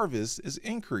 because harvest is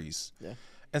increase. Yeah.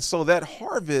 And so that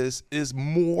harvest is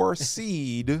more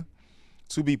seed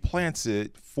to be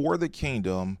planted for the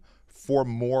kingdom for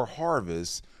more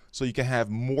harvest, so you can have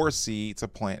more seed to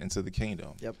plant into the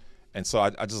kingdom. Yep. And so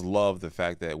I just love the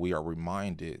fact that we are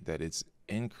reminded that it's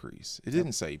increase. It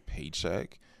didn't say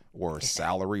paycheck or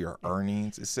salary or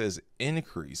earnings. It says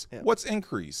increase. Yep. What's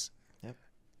increase? Yep.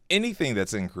 Anything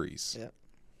that's increase. Yep.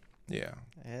 Yeah.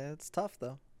 It's tough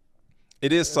though.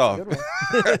 It is tough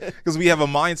because we have a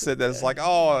mindset that it's like,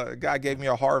 oh, God gave me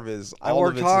a harvest. I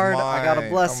worked hard. Mine. I got a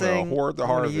blessing. I'm gonna hoard the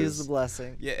harvest. Use the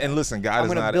blessing. Yeah, and listen, God I'm is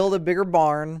gonna not. build a bigger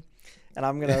barn, and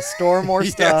I'm gonna store more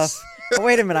stuff. Oh,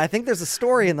 wait a minute. I think there's a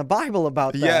story in the Bible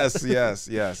about that.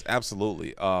 Yes,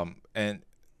 absolutely. And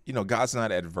God's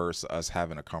not adverse to us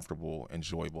having a comfortable,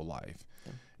 enjoyable life.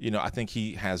 I think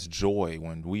He has joy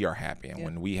when we are happy and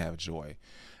when we have joy.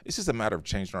 It's just a matter of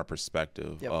changing our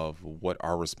perspective of what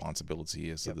our responsibility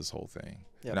is to this whole thing.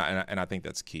 And I think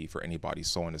that's key for anybody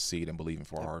sowing a seed and believing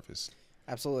for a harvest.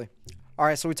 Absolutely. All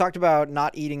right, so we talked about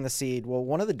not eating the seed. Well,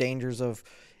 one of the dangers of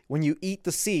when you eat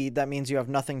the seed, that means you have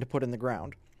nothing to put in the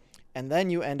ground. And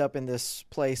then you end up in this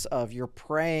place of you're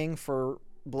praying for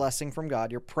blessing from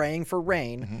God. You're praying for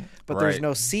rain, but there's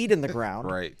no seed in the ground.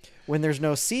 Right. When there's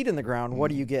no seed in the ground, what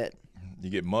do you get? You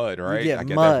get mud, right? You get I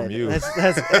get mud. that from you.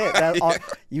 That's it.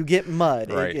 You get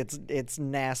mud. Right. It's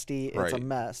nasty. It's a Right.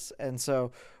 mess. And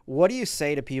so, what do you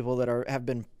say to people that have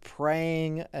been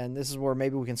praying? And this is where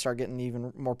maybe we can start getting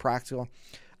even more practical.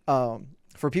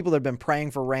 For people that have been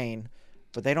praying for rain,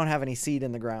 but they don't have any seed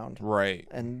in the ground, Right.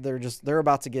 and they're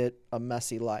about to get a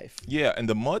messy life. Yeah, and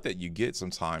the mud that you get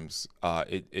sometimes,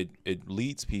 it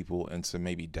leads people into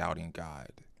maybe doubting God.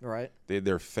 Right.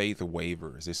 Their faith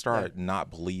wavers. They start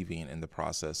not believing in the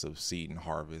process of seed and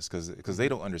harvest because they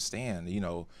don't understand,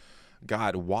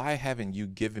 God, why haven't you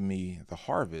given me the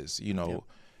harvest?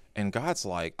 And God's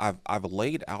like, I've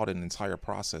laid out an entire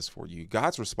process for you.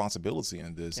 God's responsibility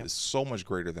in this is so much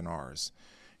greater than ours.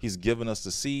 He's given us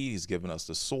the seed. He's given us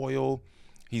the soil.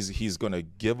 He's going to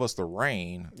give us the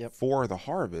rain for the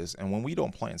harvest. And when we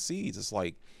don't plant seeds, it's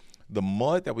like the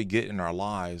mud that we get in our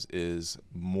lives is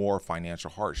more financial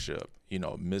hardship,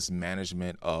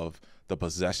 mismanagement of the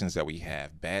possessions that we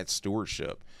have, bad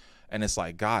stewardship. And it's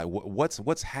like, God,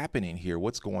 what's happening here?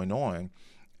 What's going on?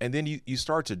 And then you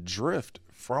start to drift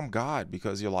from God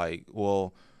because you're like,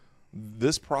 well,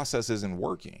 this process isn't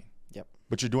working. Yep.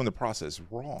 But you're doing the process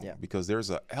wrong because there's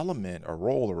an element, a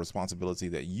role, a responsibility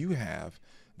that you have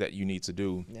that you need to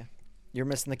do. Yeah. You're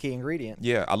missing the key ingredient.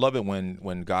 Yeah, I love it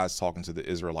when God's talking to the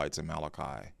Israelites in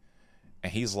Malachi,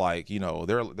 and He's like,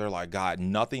 they're like, God,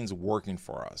 nothing's working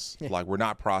for us. Yeah. Like we're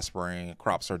not prospering,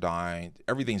 crops are dying,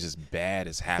 everything's just bad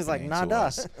is happening like, to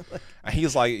us. And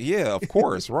He's like, yeah, of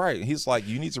course, right. He's like,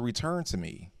 you need to return to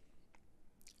me,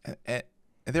 and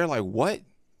they're like, what?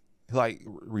 Like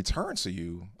return to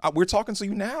you? We're talking to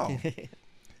you now.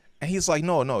 And He's like,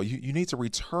 no, you need to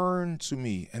return to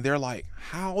me. And they're like,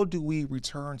 how do we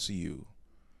return to you?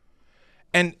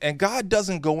 And God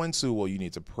doesn't go into, well, you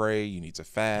need to pray, you need to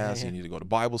fast, you need to go to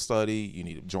Bible study, you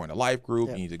need to join a life group,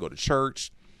 you need to go to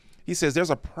church. He says there's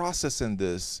a process in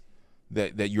this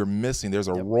that you're missing. There's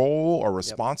a role or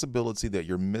responsibility that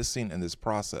you're missing in this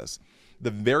process.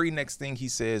 The very next thing He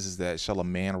says is that, shall a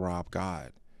man rob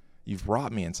God? You've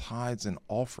robbed me in tithes and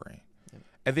offering.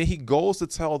 And then He goes to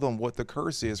tell them what the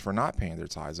curse is for not paying their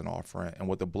tithes and offering and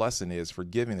what the blessing is for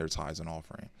giving their tithes and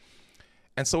offering.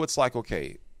 And so it's like,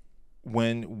 okay,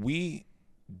 when we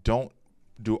don't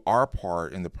do our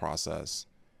part in the process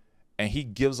and He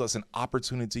gives us an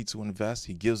opportunity to invest,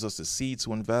 He gives us the seed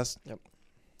to invest,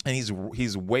 and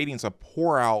he's waiting to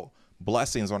pour out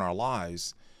blessings on our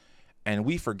lives, and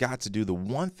we forgot to do the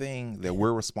one thing that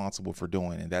we're responsible for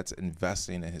doing, and that's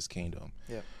investing in His kingdom.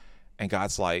 And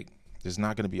God's like, there's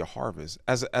not going to be a harvest.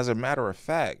 As a matter of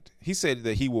fact, He said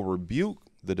that He will rebuke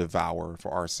the devourer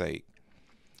for our sake.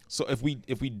 So if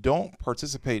we don't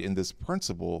participate in this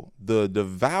principle, the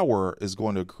devourer is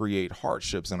going to create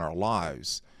hardships in our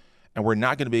lives, and we're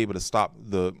not going to be able to stop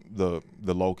the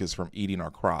locusts from eating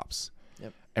our crops.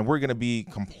 Yep. And we're going to be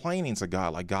complaining to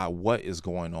God, like, God, what is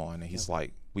going on? And he's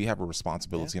like, we have a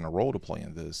responsibility and a role to play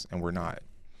in this, and we're not.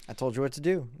 I told you what to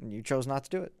do, and you chose not to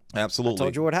do it. Absolutely. I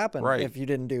told you what happened right. if you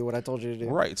didn't do what I told you to do.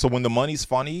 Right. So when the money's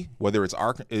funny, whether it's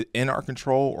in our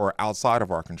control or outside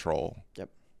of our control, yep.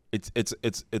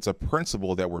 It's a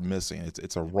principle that we're missing.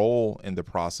 It's a role in the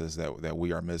process that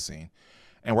we are missing,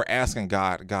 and we're asking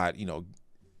God,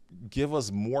 give us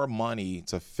more money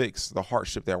to fix the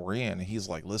hardship that we're in. And he's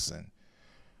like, listen,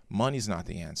 money's not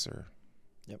the answer.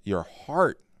 Yep. Your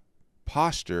heart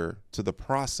posture to the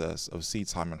process of seed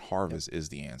time and harvest is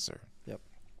the answer. Yep.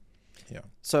 Yeah.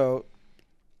 So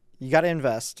you got to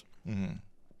invest. Mm-hmm.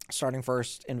 Starting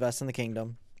first, invest in the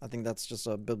kingdom. I think that's just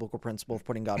a biblical principle of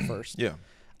putting God first. Yeah.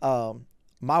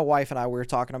 My wife and I, we were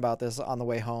talking about this on the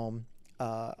way home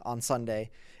on Sunday,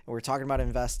 and we were talking about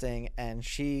investing, and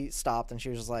she stopped and she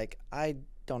was just like, I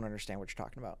don't understand what you're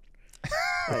talking about.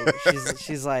 Like,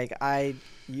 she's like,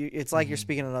 it's like you're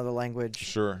speaking another language.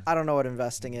 Sure. I don't know what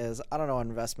investing is. I don't know what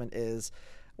investment is.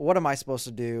 What am I supposed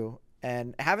to do?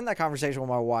 And having that conversation with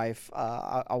my wife,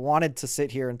 I wanted to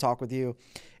sit here and talk with you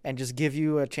and just give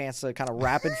you a chance to kind of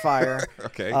rapid fire.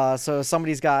 Okay. So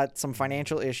somebody's got some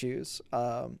financial issues.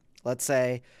 Let's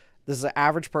say this is an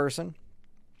average person.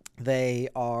 They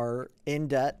are in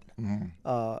debt.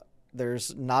 Mm-hmm.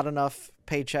 There's not enough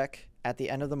paycheck at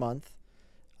the end of the month.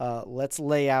 Let's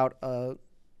lay out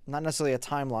not necessarily a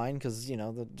timeline, because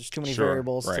there's too many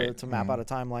variables to map out a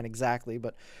timeline exactly.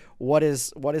 But what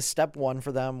is step one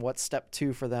for them? What's step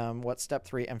two for them? What's step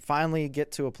three? And finally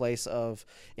get to a place of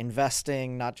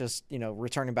investing, not just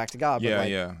returning back to God,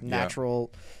 but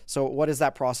natural. So what does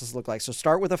that process look like? So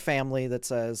start with a family that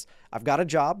says, I've got a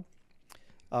job.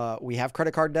 We have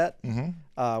credit card debt.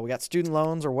 Mm-hmm. We got student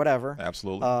loans or whatever.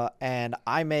 Absolutely. And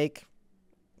I make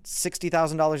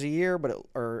 $60,000 a year, but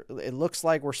it looks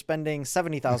like we're spending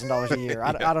 $70,000 a year.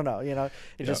 I don't know.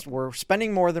 Just we're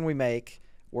spending more than we make.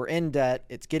 We're in debt.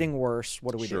 It's getting worse.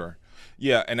 What do we do? Sure.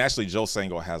 Yeah, and actually, Joe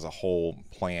Sangl has a whole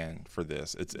plan for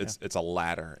this. It's a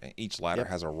ladder, and each ladder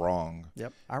has a rung.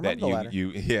 Yep, I remember the ladder.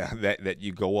 That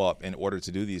you go up in order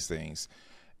to do these things.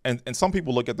 And some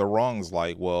people look at the rungs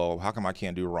like, well, how come I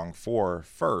can't do rung 4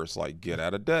 first? Like, get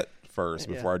out of debt first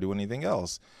before I do anything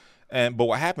else. But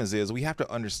what happens is we have to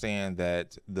understand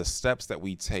that the steps that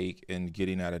we take in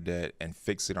getting out of debt and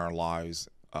fixing our lives,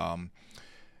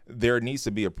 there needs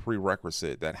to be a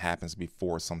prerequisite that happens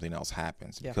before something else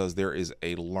happens, because there is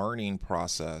a learning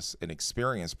process, an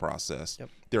experience process. Yep.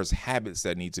 There's habits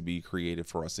that need to be created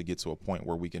for us to get to a point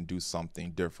where we can do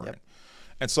something different. Yep.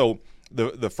 And so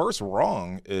the first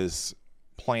rung is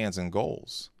plans and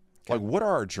goals. Okay. Like, what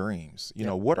are our dreams?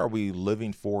 What are we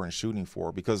living for and shooting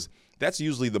for? Because that's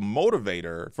usually the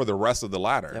motivator for the rest of the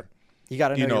ladder. Yep. You got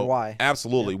to know your why.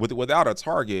 Absolutely. Yep. Without a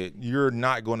target, you're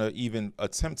not going to even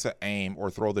attempt to aim or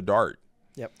throw the dart.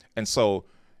 Yep. And so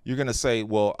you're going to say,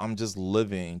 well, I'm just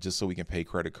living just so we can pay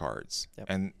credit cards.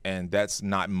 Yep. And that's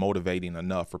not motivating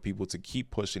enough for people to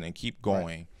keep pushing and keep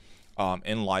going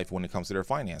in life when it comes to their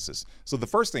finances. So the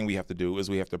first thing we have to do is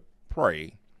we have to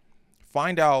pray,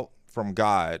 find out from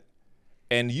God.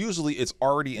 And usually it's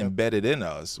already embedded in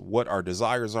us what our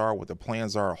desires are, what the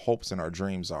plans are, our hopes, and our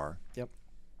dreams are. Yep.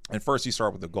 And first you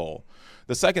start with the goal.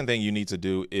 The second thing you need to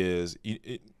do is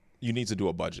you need to do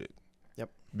a budget. Yep.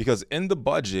 Because in the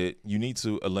budget, you need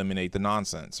to eliminate the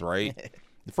nonsense, right?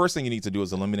 The first thing you need to do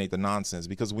is eliminate the nonsense,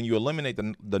 because when you eliminate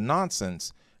the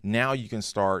nonsense, now you can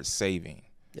start saving.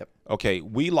 Yep. Okay,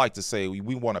 we like to say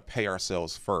we want to pay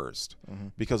ourselves first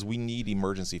because we need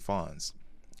emergency funds.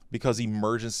 Because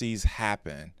emergencies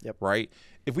happen, right?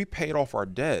 If we paid off our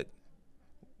debt,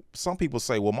 some people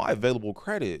say, well, my available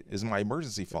credit is my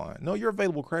emergency fund. No, your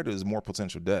available credit is more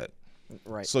potential debt.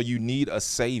 Right. So you need a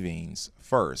savings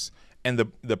first. And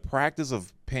the practice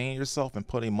of paying yourself and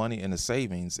putting money in a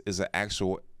savings is an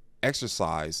actual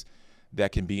exercise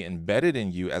that can be embedded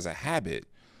in you as a habit.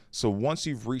 So once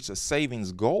you've reached a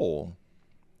savings goal,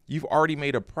 you've already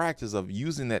made a practice of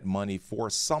using that money for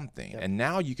something. And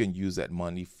now you can use that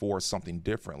money for something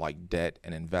different, like debt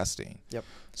and investing. Yep.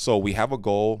 So we have a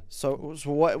goal. So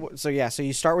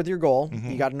you start with your goal.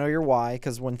 You got to know your why,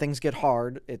 because when things get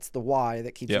hard, it's the why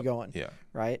that keeps you going. Yeah.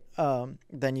 Right.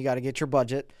 Then you got to get your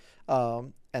budget,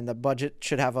 and the budget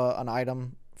should have an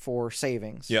item for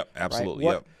savings. Yep. Absolutely.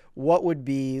 Right? What would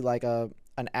be like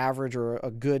an average or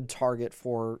a good target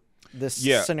for this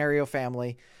scenario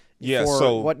family? Yeah,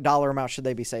 so what dollar amount should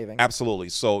they be saving? Absolutely.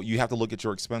 So you have to look at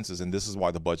your expenses, and this is why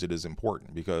the budget is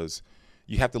important, because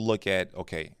you have to look at,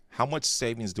 okay, how much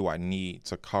savings do I need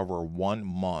to cover 1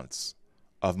 month's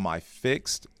of my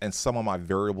fixed and some of my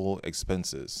variable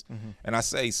expenses. And I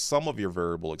say some of your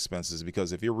variable expenses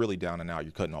because if you're really down and out,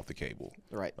 you're cutting off the cable.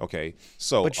 Right. Okay.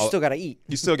 So, but you still got to eat.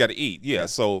 You still got to eat. Yeah.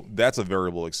 So that's a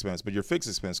variable expense, but your fixed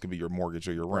expense could be your mortgage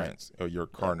or your rent or your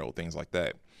car note, things like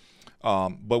that.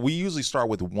 But we usually start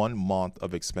with 1 month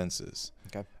of expenses.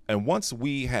 Okay. And once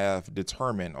we have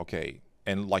determined, okay,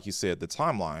 and like you said, the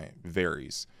timeline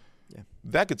varies. Yeah.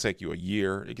 That could take you a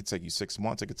year. It could take you 6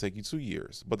 months. It could take you 2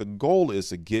 years. But the goal is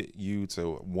to get you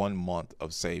to 1 month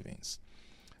of savings.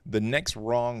 The next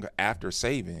rung after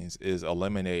savings is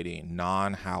eliminating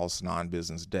non-house,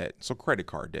 non-business debt. So credit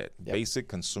card debt, basic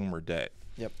consumer debt.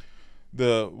 Yep.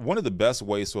 One of the best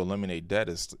ways to eliminate debt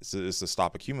is to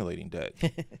stop accumulating debt.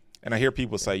 And I hear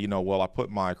people say, well, I put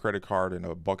my credit card in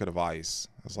a bucket of ice.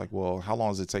 It's like, well, how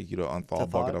long does it take you to unthaw a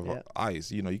bucket of ice?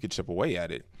 You could chip away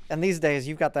at it. And these days,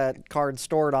 you've got that card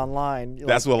stored online.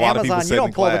 That's what a lot Amazon, of people say you don't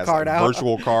in pull class. The card out.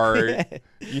 Virtual card.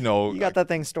 You got that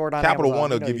thing stored on Capital Amazon. One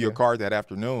will give you a card that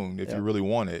afternoon if you really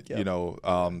want it.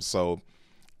 Yep. So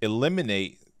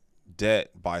eliminate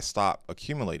debt by stop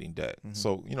accumulating debt.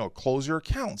 So close your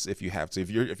accounts if you have to.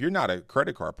 If you're not a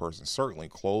credit card person, certainly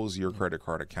close your credit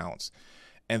card accounts.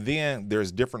 And then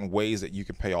there's different ways that you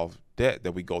can pay off debt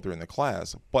that we go through in the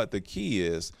class. But the key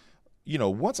is,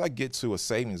 once I get to a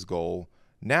savings goal,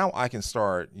 now I can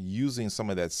start using some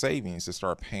of that savings to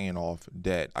start paying off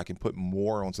debt. I can put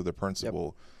more onto the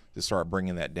principal to start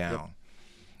bringing that down. Yep.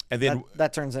 And then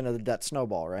that turns into the debt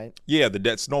snowball, right? Yeah, the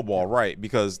debt snowball, right?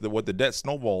 Because what the debt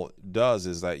snowball does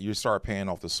is that you start paying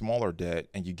off the smaller debt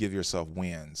and you give yourself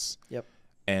wins. Yep.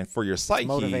 And for your psyche,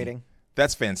 motivating.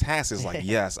 That's fantastic. It's like,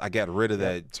 yes, I got rid of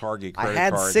that Target credit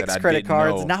card. I had 6 credit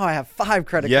cards. Now I have 5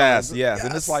 credit cards. Yes.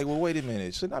 And it's like, well, wait a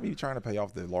minute. Shouldn't I be trying to pay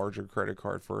off the larger credit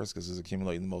card first because it's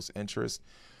accumulating the most interest?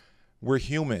 We're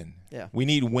human. Yeah. We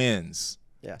need wins.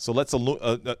 Yeah. So let's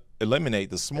eliminate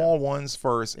the small ones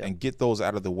first and get those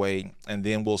out of the way, and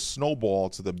then we'll snowball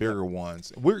to the bigger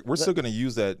ones. We're still going to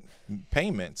use that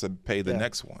payment to pay the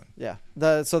next one. Yeah.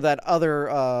 So that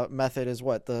other method is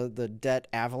what? The debt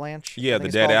avalanche? Yeah, the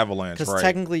debt avalanche, right. Because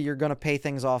technically you're going to pay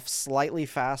things off slightly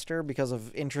faster because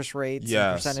of interest rates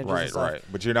and percentages and stuff. Right.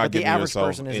 But you're not giving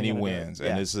yourself any wins.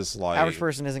 And it's just like... average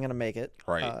person isn't going to make it.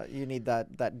 Right. You need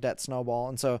that debt snowball.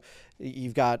 And so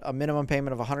you've got a minimum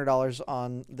payment of $100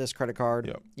 on this credit card.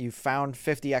 Yep. You found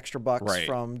 50 extra bucks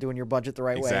from doing your budget the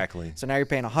right way. Exactly. So now you're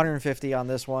paying 150 on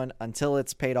this one until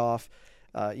it's paid off.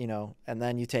 And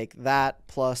then you take that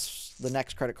plus the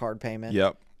next credit card payment.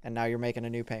 Yep. And now you're making a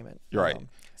new payment. You're right.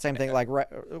 Same thing. Like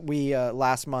we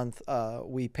last month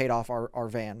we paid off our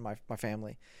van, my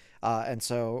family, and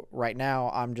so right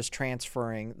now I'm just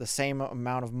transferring the same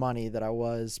amount of money that I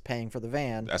was paying for the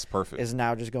van. That's perfect. Is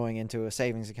now just going into a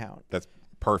savings account. That's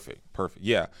perfect.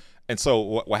 Yeah. And so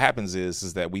what happens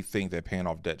is that we think that paying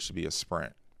off debt should be a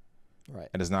sprint. Right.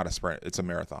 And it's not a sprint. It's a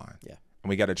marathon. Yeah. And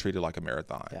we got to treat it like a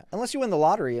marathon. Yeah. Unless you win the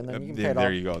lottery and then you can pay it off.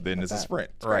 There you go. Then it's a sprint.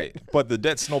 Right. But the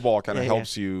debt snowball kind of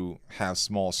helps you have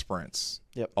small sprints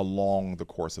along the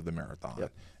course of the marathon.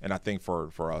 Yep. And I think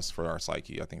for us, for our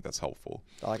psyche, I think that's helpful.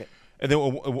 I like it. And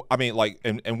then, I mean, like,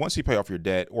 and once you pay off your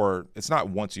debt, or it's not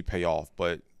once you pay off,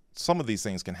 but some of these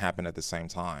things can happen at the same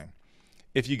time.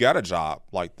 If you got a job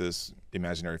like this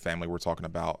imaginary family we're talking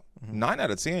about, 9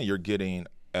 out of 10, you're getting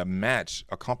a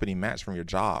company match from your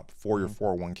job for your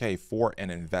 401k for an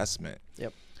investment.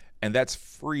 Yep. And that's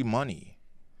free money.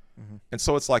 And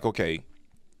so it's like, okay,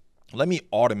 let me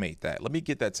automate that. Let me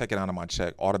get that taken out of my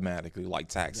check automatically like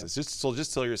taxes.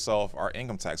 Just tell yourself our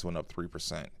income tax went up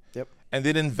 3%. Yep. And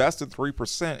then invested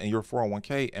 3% in your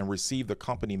 401k and receive the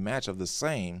company match of the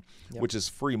same, which is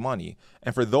free money.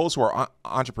 And for those who are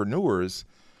entrepreneurs,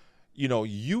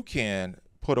 you can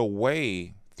put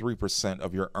away 3%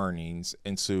 of your earnings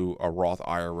into a Roth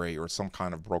IRA or some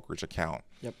kind of brokerage account.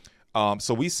 Yep.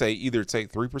 So we say either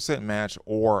take 3% match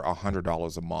or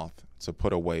 $100 a month to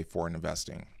put away for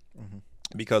investing.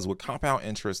 Because with compound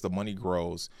interest, the money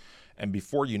grows. And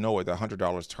before you know it, the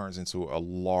 $100 turns into a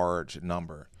large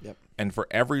number. Yep. And for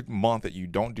every month that you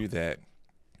don't do that,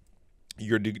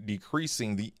 you're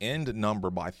decreasing the end number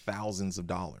by thousands of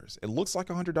dollars. It looks like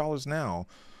 $100 now,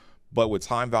 but with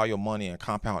time value of money and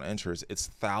compound interest, it's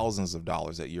thousands of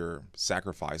dollars that you're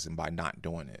sacrificing by not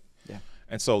doing it. Yeah.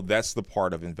 And so that's the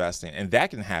part of investing. And that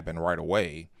can happen right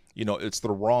away. It's the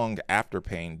wrong after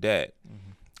paying debt,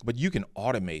 but you can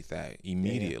automate that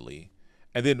immediately.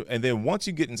 And then once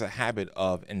you get into the habit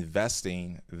of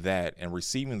investing that and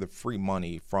receiving the free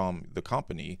money from the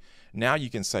company, now you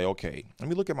can say, okay, let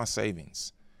me look at my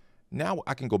savings. Now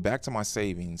I can go back to my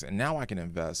savings and now I can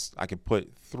invest. I can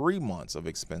put 3 months of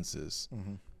expenses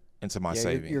into my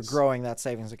savings. You're growing that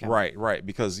savings account. Right.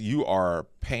 Because you are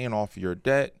paying off your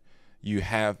debt. You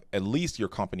have at least your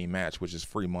company match, which is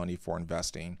free money for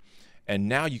investing. And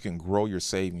now you can grow your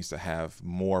savings to have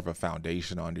more of a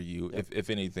foundation under you if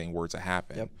anything were to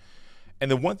happen. Yep.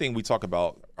 And the one thing we talk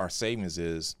about our savings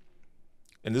is,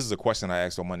 and this is a question I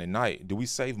asked on Monday night, do we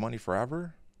save money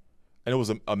forever? And it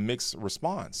was a mixed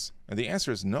response. And the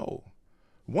answer is no.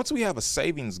 Once we have a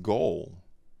savings goal,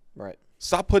 right,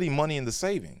 stop putting money in the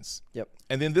savings. Yep.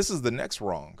 And then this is the next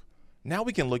rung. Now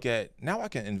we can look at, now I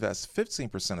can invest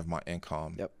 15% of my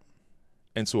income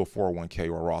into a 401k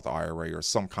or a Roth IRA or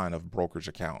some kind of brokerage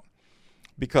account,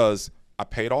 because I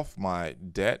paid off my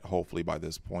debt, hopefully by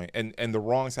this point. And the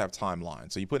rungs have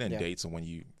timelines. So you put in dates on when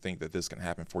you think that this can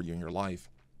happen for you in your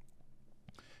life.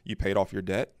 You paid off your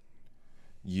debt.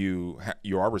 You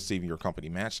are receiving your company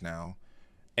match now.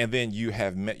 And then you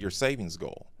have met your savings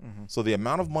goal. Mm-hmm. So the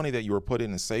amount of money that you were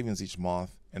putting in savings each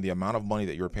month and the amount of money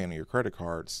that you're paying on your credit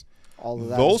cards, all of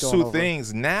that, those two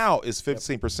things now is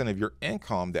 15% of your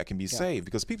income that can be saved.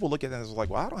 Because people look at that and it's like,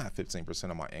 well, I don't have 15%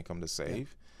 of my income to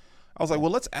save. I was like,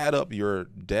 well, let's add up your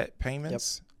debt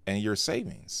payments and your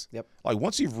savings. Like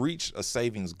once you've reached a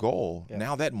savings goal,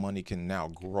 now that money can now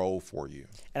grow for you.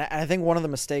 And I think one of the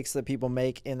mistakes that people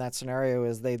make in that scenario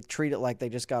is they treat it like they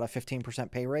just got a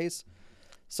 15% pay raise.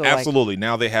 So absolutely. Like,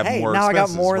 now they have more expenses. Now I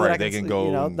got more that they can go.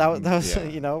 You know, that was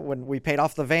you know, when we paid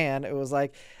off the van, it was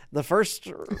like the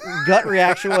first gut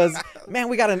reaction was, man,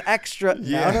 we got an extra.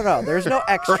 No. There's no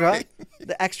extra.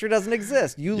 The extra doesn't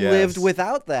exist. You lived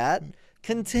without that.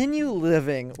 Continue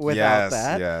living without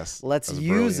that. Let's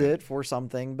use it for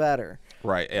something better.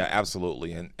 Right. Yeah,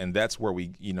 absolutely. And that's where we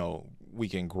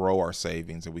can grow our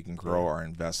savings and we can grow our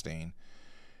investing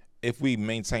if we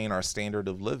maintain our standard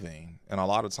of living. And a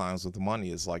lot of times with the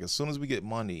money, it's like as soon as we get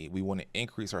money, we want to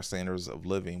increase our standards of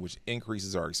living, which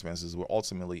increases our expenses, which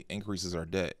ultimately increases our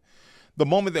debt. The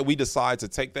moment that we decide to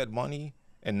take that money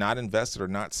and not invest it or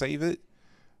not save it,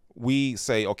 we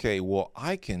say, okay, well,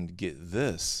 I can get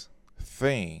this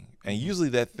thing. And usually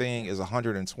that thing is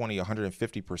 120,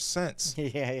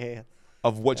 150%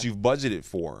 of what you've budgeted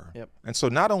for. And so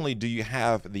not only do you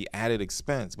have the added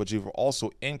expense, but you've also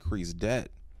increased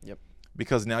debt.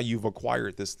 Because now you've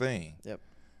acquired this thing.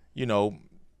 You know,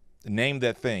 name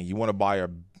that thing. You want to buy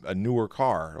a newer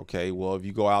car. Okay, well, if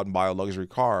you go out and buy a luxury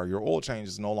car, your oil change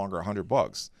is no longer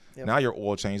 $100. Now your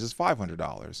oil change is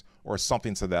 $500 or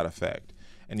something to that effect.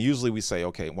 And usually we say,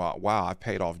 okay, wow, I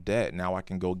paid off debt. Now I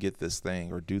can go get this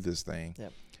thing or do this thing.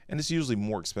 And it's usually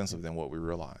more expensive than what we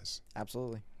realize.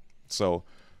 Absolutely. So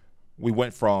we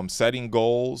went from setting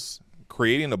goals,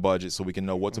 creating a budget so we can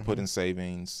know what to put in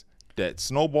savings, that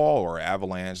snowball or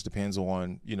avalanche, depends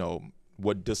on, you know,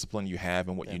 what discipline you have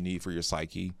and what you need for your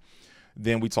psyche.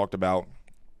 Then we talked about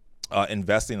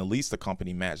investing at least the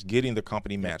company match, getting the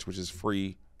company match, which is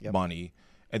free money.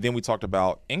 And then we talked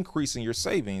about increasing your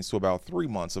savings to about 3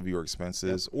 months of your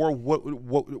expenses or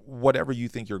whatever you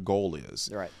think your goal is.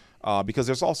 Right. Because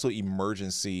there's also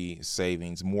emergency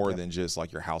savings more than just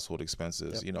like your household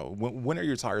expenses. You know, when are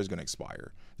your tires going to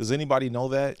expire? Does anybody know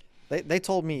that? They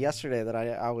told me yesterday that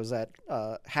I was at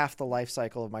half the life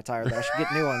cycle of my tire, that I should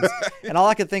get new ones. And all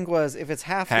I could think was, if it's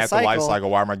half the life cycle,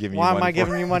 why am I giving you money? Why am I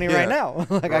giving you money right now?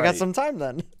 Like, I got some time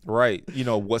then. Right. You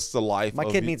know, what's the life My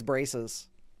kid needs braces.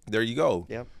 There you go.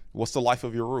 What's the life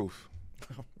of your roof?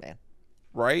 Oh, man.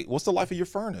 Right? What's the life of your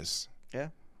furnace?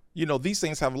 You know, these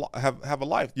things have a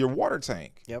life. Your water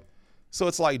tank. So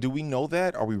it's like, do we know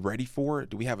that? Are we ready for it?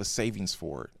 Do we have a savings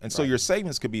for it? And so your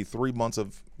savings could be 3 months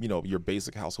of, you know, your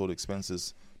basic household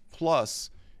expenses plus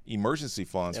emergency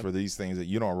funds for these things that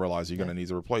you don't realize you're going to need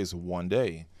to replace one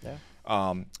day.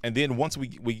 And then once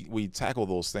we tackle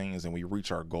those things and we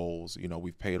reach our goals, you know,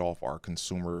 we've paid off our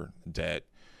consumer debt.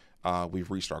 We've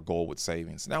reached our goal with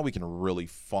savings. Now we can really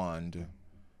fund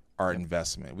our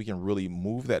investment. We can really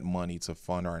move that money to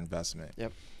fund our investment.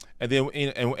 And then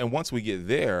and once we get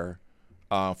there,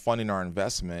 funding our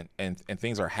investment and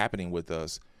things are happening with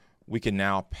us, we can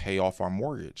now pay off our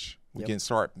mortgage. We can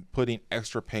start putting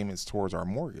extra payments towards our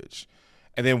mortgage.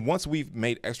 And then once we've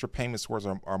made extra payments towards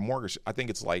our mortgage, I think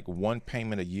it's like one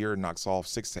payment a year knocks off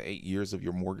 6 to 8 years of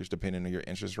your mortgage, depending on your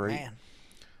interest rate. Man.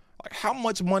 Like, how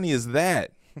much money is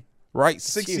that? Right?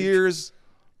 6 years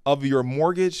of your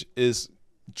mortgage is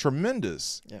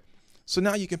tremendous. So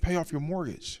now you can pay off your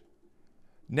mortgage.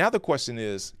 Now the question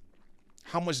is,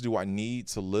 how much do I need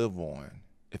to live on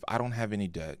if I don't have any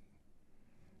debt,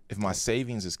 if my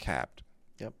savings is capped,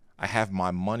 I have my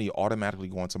money automatically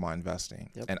going to my investing,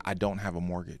 and I don't have a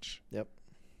mortgage?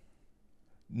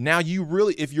 Now you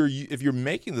really, if you're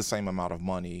making the same amount of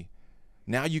money,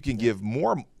 now you can give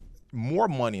more more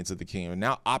money into the kingdom.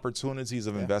 Now opportunities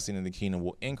of investing in the kingdom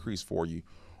will increase for you,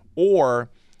 or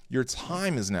your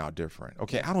time is now different.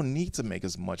 Okay, I don't need to make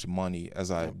as much money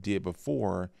as I did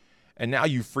before, and now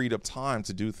you freed up time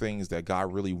to do things that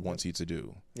God really wants you to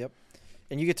do. Yep.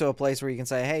 And you get to a place where you can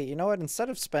say, hey, you know what? Instead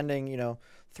of spending,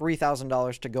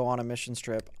 $3,000 to go on a missions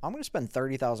trip, I'm going to spend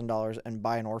 $30,000 and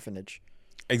buy an orphanage.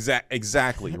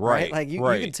 Exactly. Right. Like you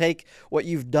can take what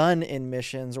you've done in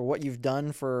missions or what you've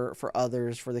done for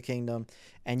others, for the kingdom,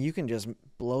 and you can just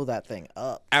blow that thing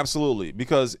up. Absolutely.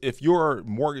 Because if your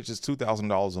mortgage is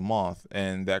 $2,000 a month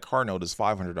and that car note is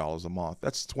 $500 a month,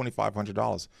 that's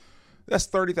 $2,500. That's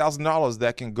 $30,000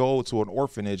 that can go to an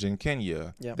orphanage in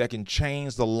Kenya that can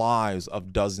change the lives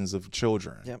of dozens of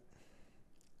children. Yep.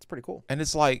 It's pretty cool. And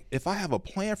it's like, if I have a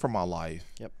plan for my life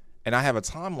and I have a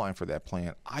timeline for that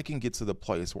plan, I can get to the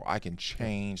place where I can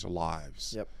change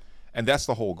lives. Yep. And that's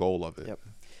the whole goal of it. Yep.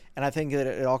 And I think that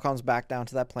it all comes back down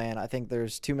to that plan. I think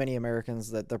there's too many Americans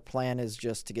that their plan is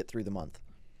just to get through the month.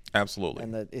 Absolutely.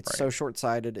 And that it's so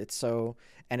short-sighted. It's out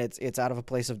of a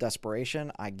place of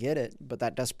desperation. I get it, but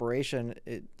that desperation,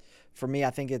 for me, I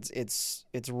think it's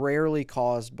rarely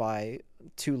caused by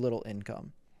too little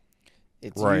income.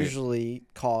 It's usually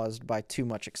caused by too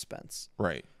much expense.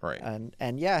 Right.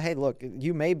 And yeah, hey, look,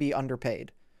 you may be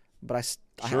underpaid, but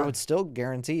I would still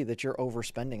guarantee that you're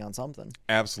overspending on something.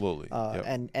 Absolutely.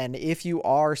 And if you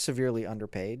are severely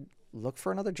underpaid, look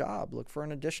for another job. Look for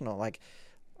an additional. Like,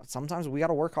 sometimes we got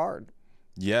to work hard.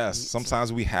 Yes,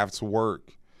 sometimes we have to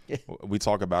work. We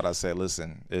talk about, I said,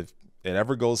 listen, if it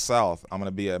ever goes south, I'm going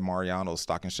to be at Mariano's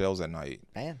stocking shelves at night.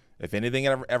 Man. If anything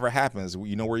ever happens,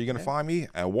 you know where you're going to find me?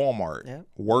 At Walmart,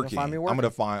 working. I'm going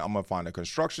to find a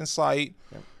construction site.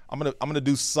 Yep. I'm going to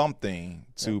do something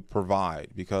to provide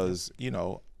because,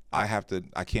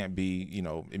 I can't be,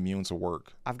 immune to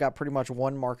work. I've got pretty much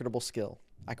one marketable skill.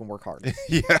 I can work hard.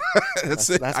 Yeah,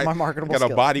 that's it. That's my marketable skill. I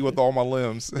got a body with all my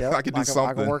limbs. Yep. I can do something.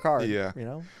 I can work hard. Yeah.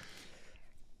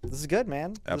 This is good,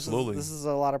 man. Absolutely. This is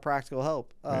a lot of practical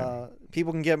help.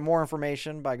 People can get more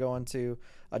information by going to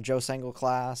a Joe Sengel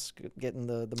class, getting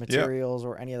the materials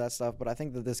or any of that stuff. But I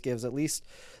think that this gives at least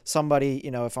somebody,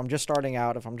 if I'm just starting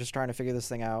out, if I'm just trying to figure this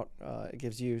thing out, it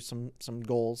gives you some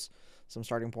goals, some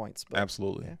starting points. But,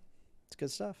 absolutely. Yeah, it's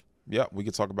good stuff. Yeah, we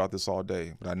could talk about this all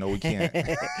day, but I know we can't.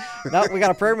 No, we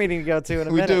got a prayer meeting to go to in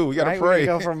a minute. We do. We got to pray. We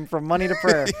go from money to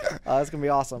prayer. It's going to be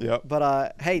awesome. Yep.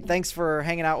 But, hey, thanks for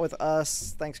hanging out with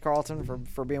us. Thanks, Carlton,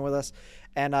 for being with us.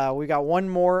 And we got one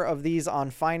more of these on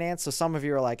finance. So some of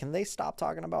you are like, can they stop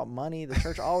talking about money? The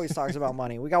church always talks about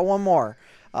money. We got one more.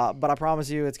 But I promise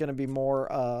you it's going to be more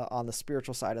on the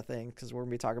spiritual side of things because we're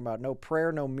going to be talking about no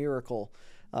prayer, no miracle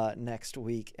next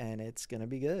week. And it's going to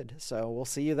be good. So we'll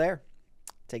see you there.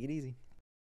 Take it easy.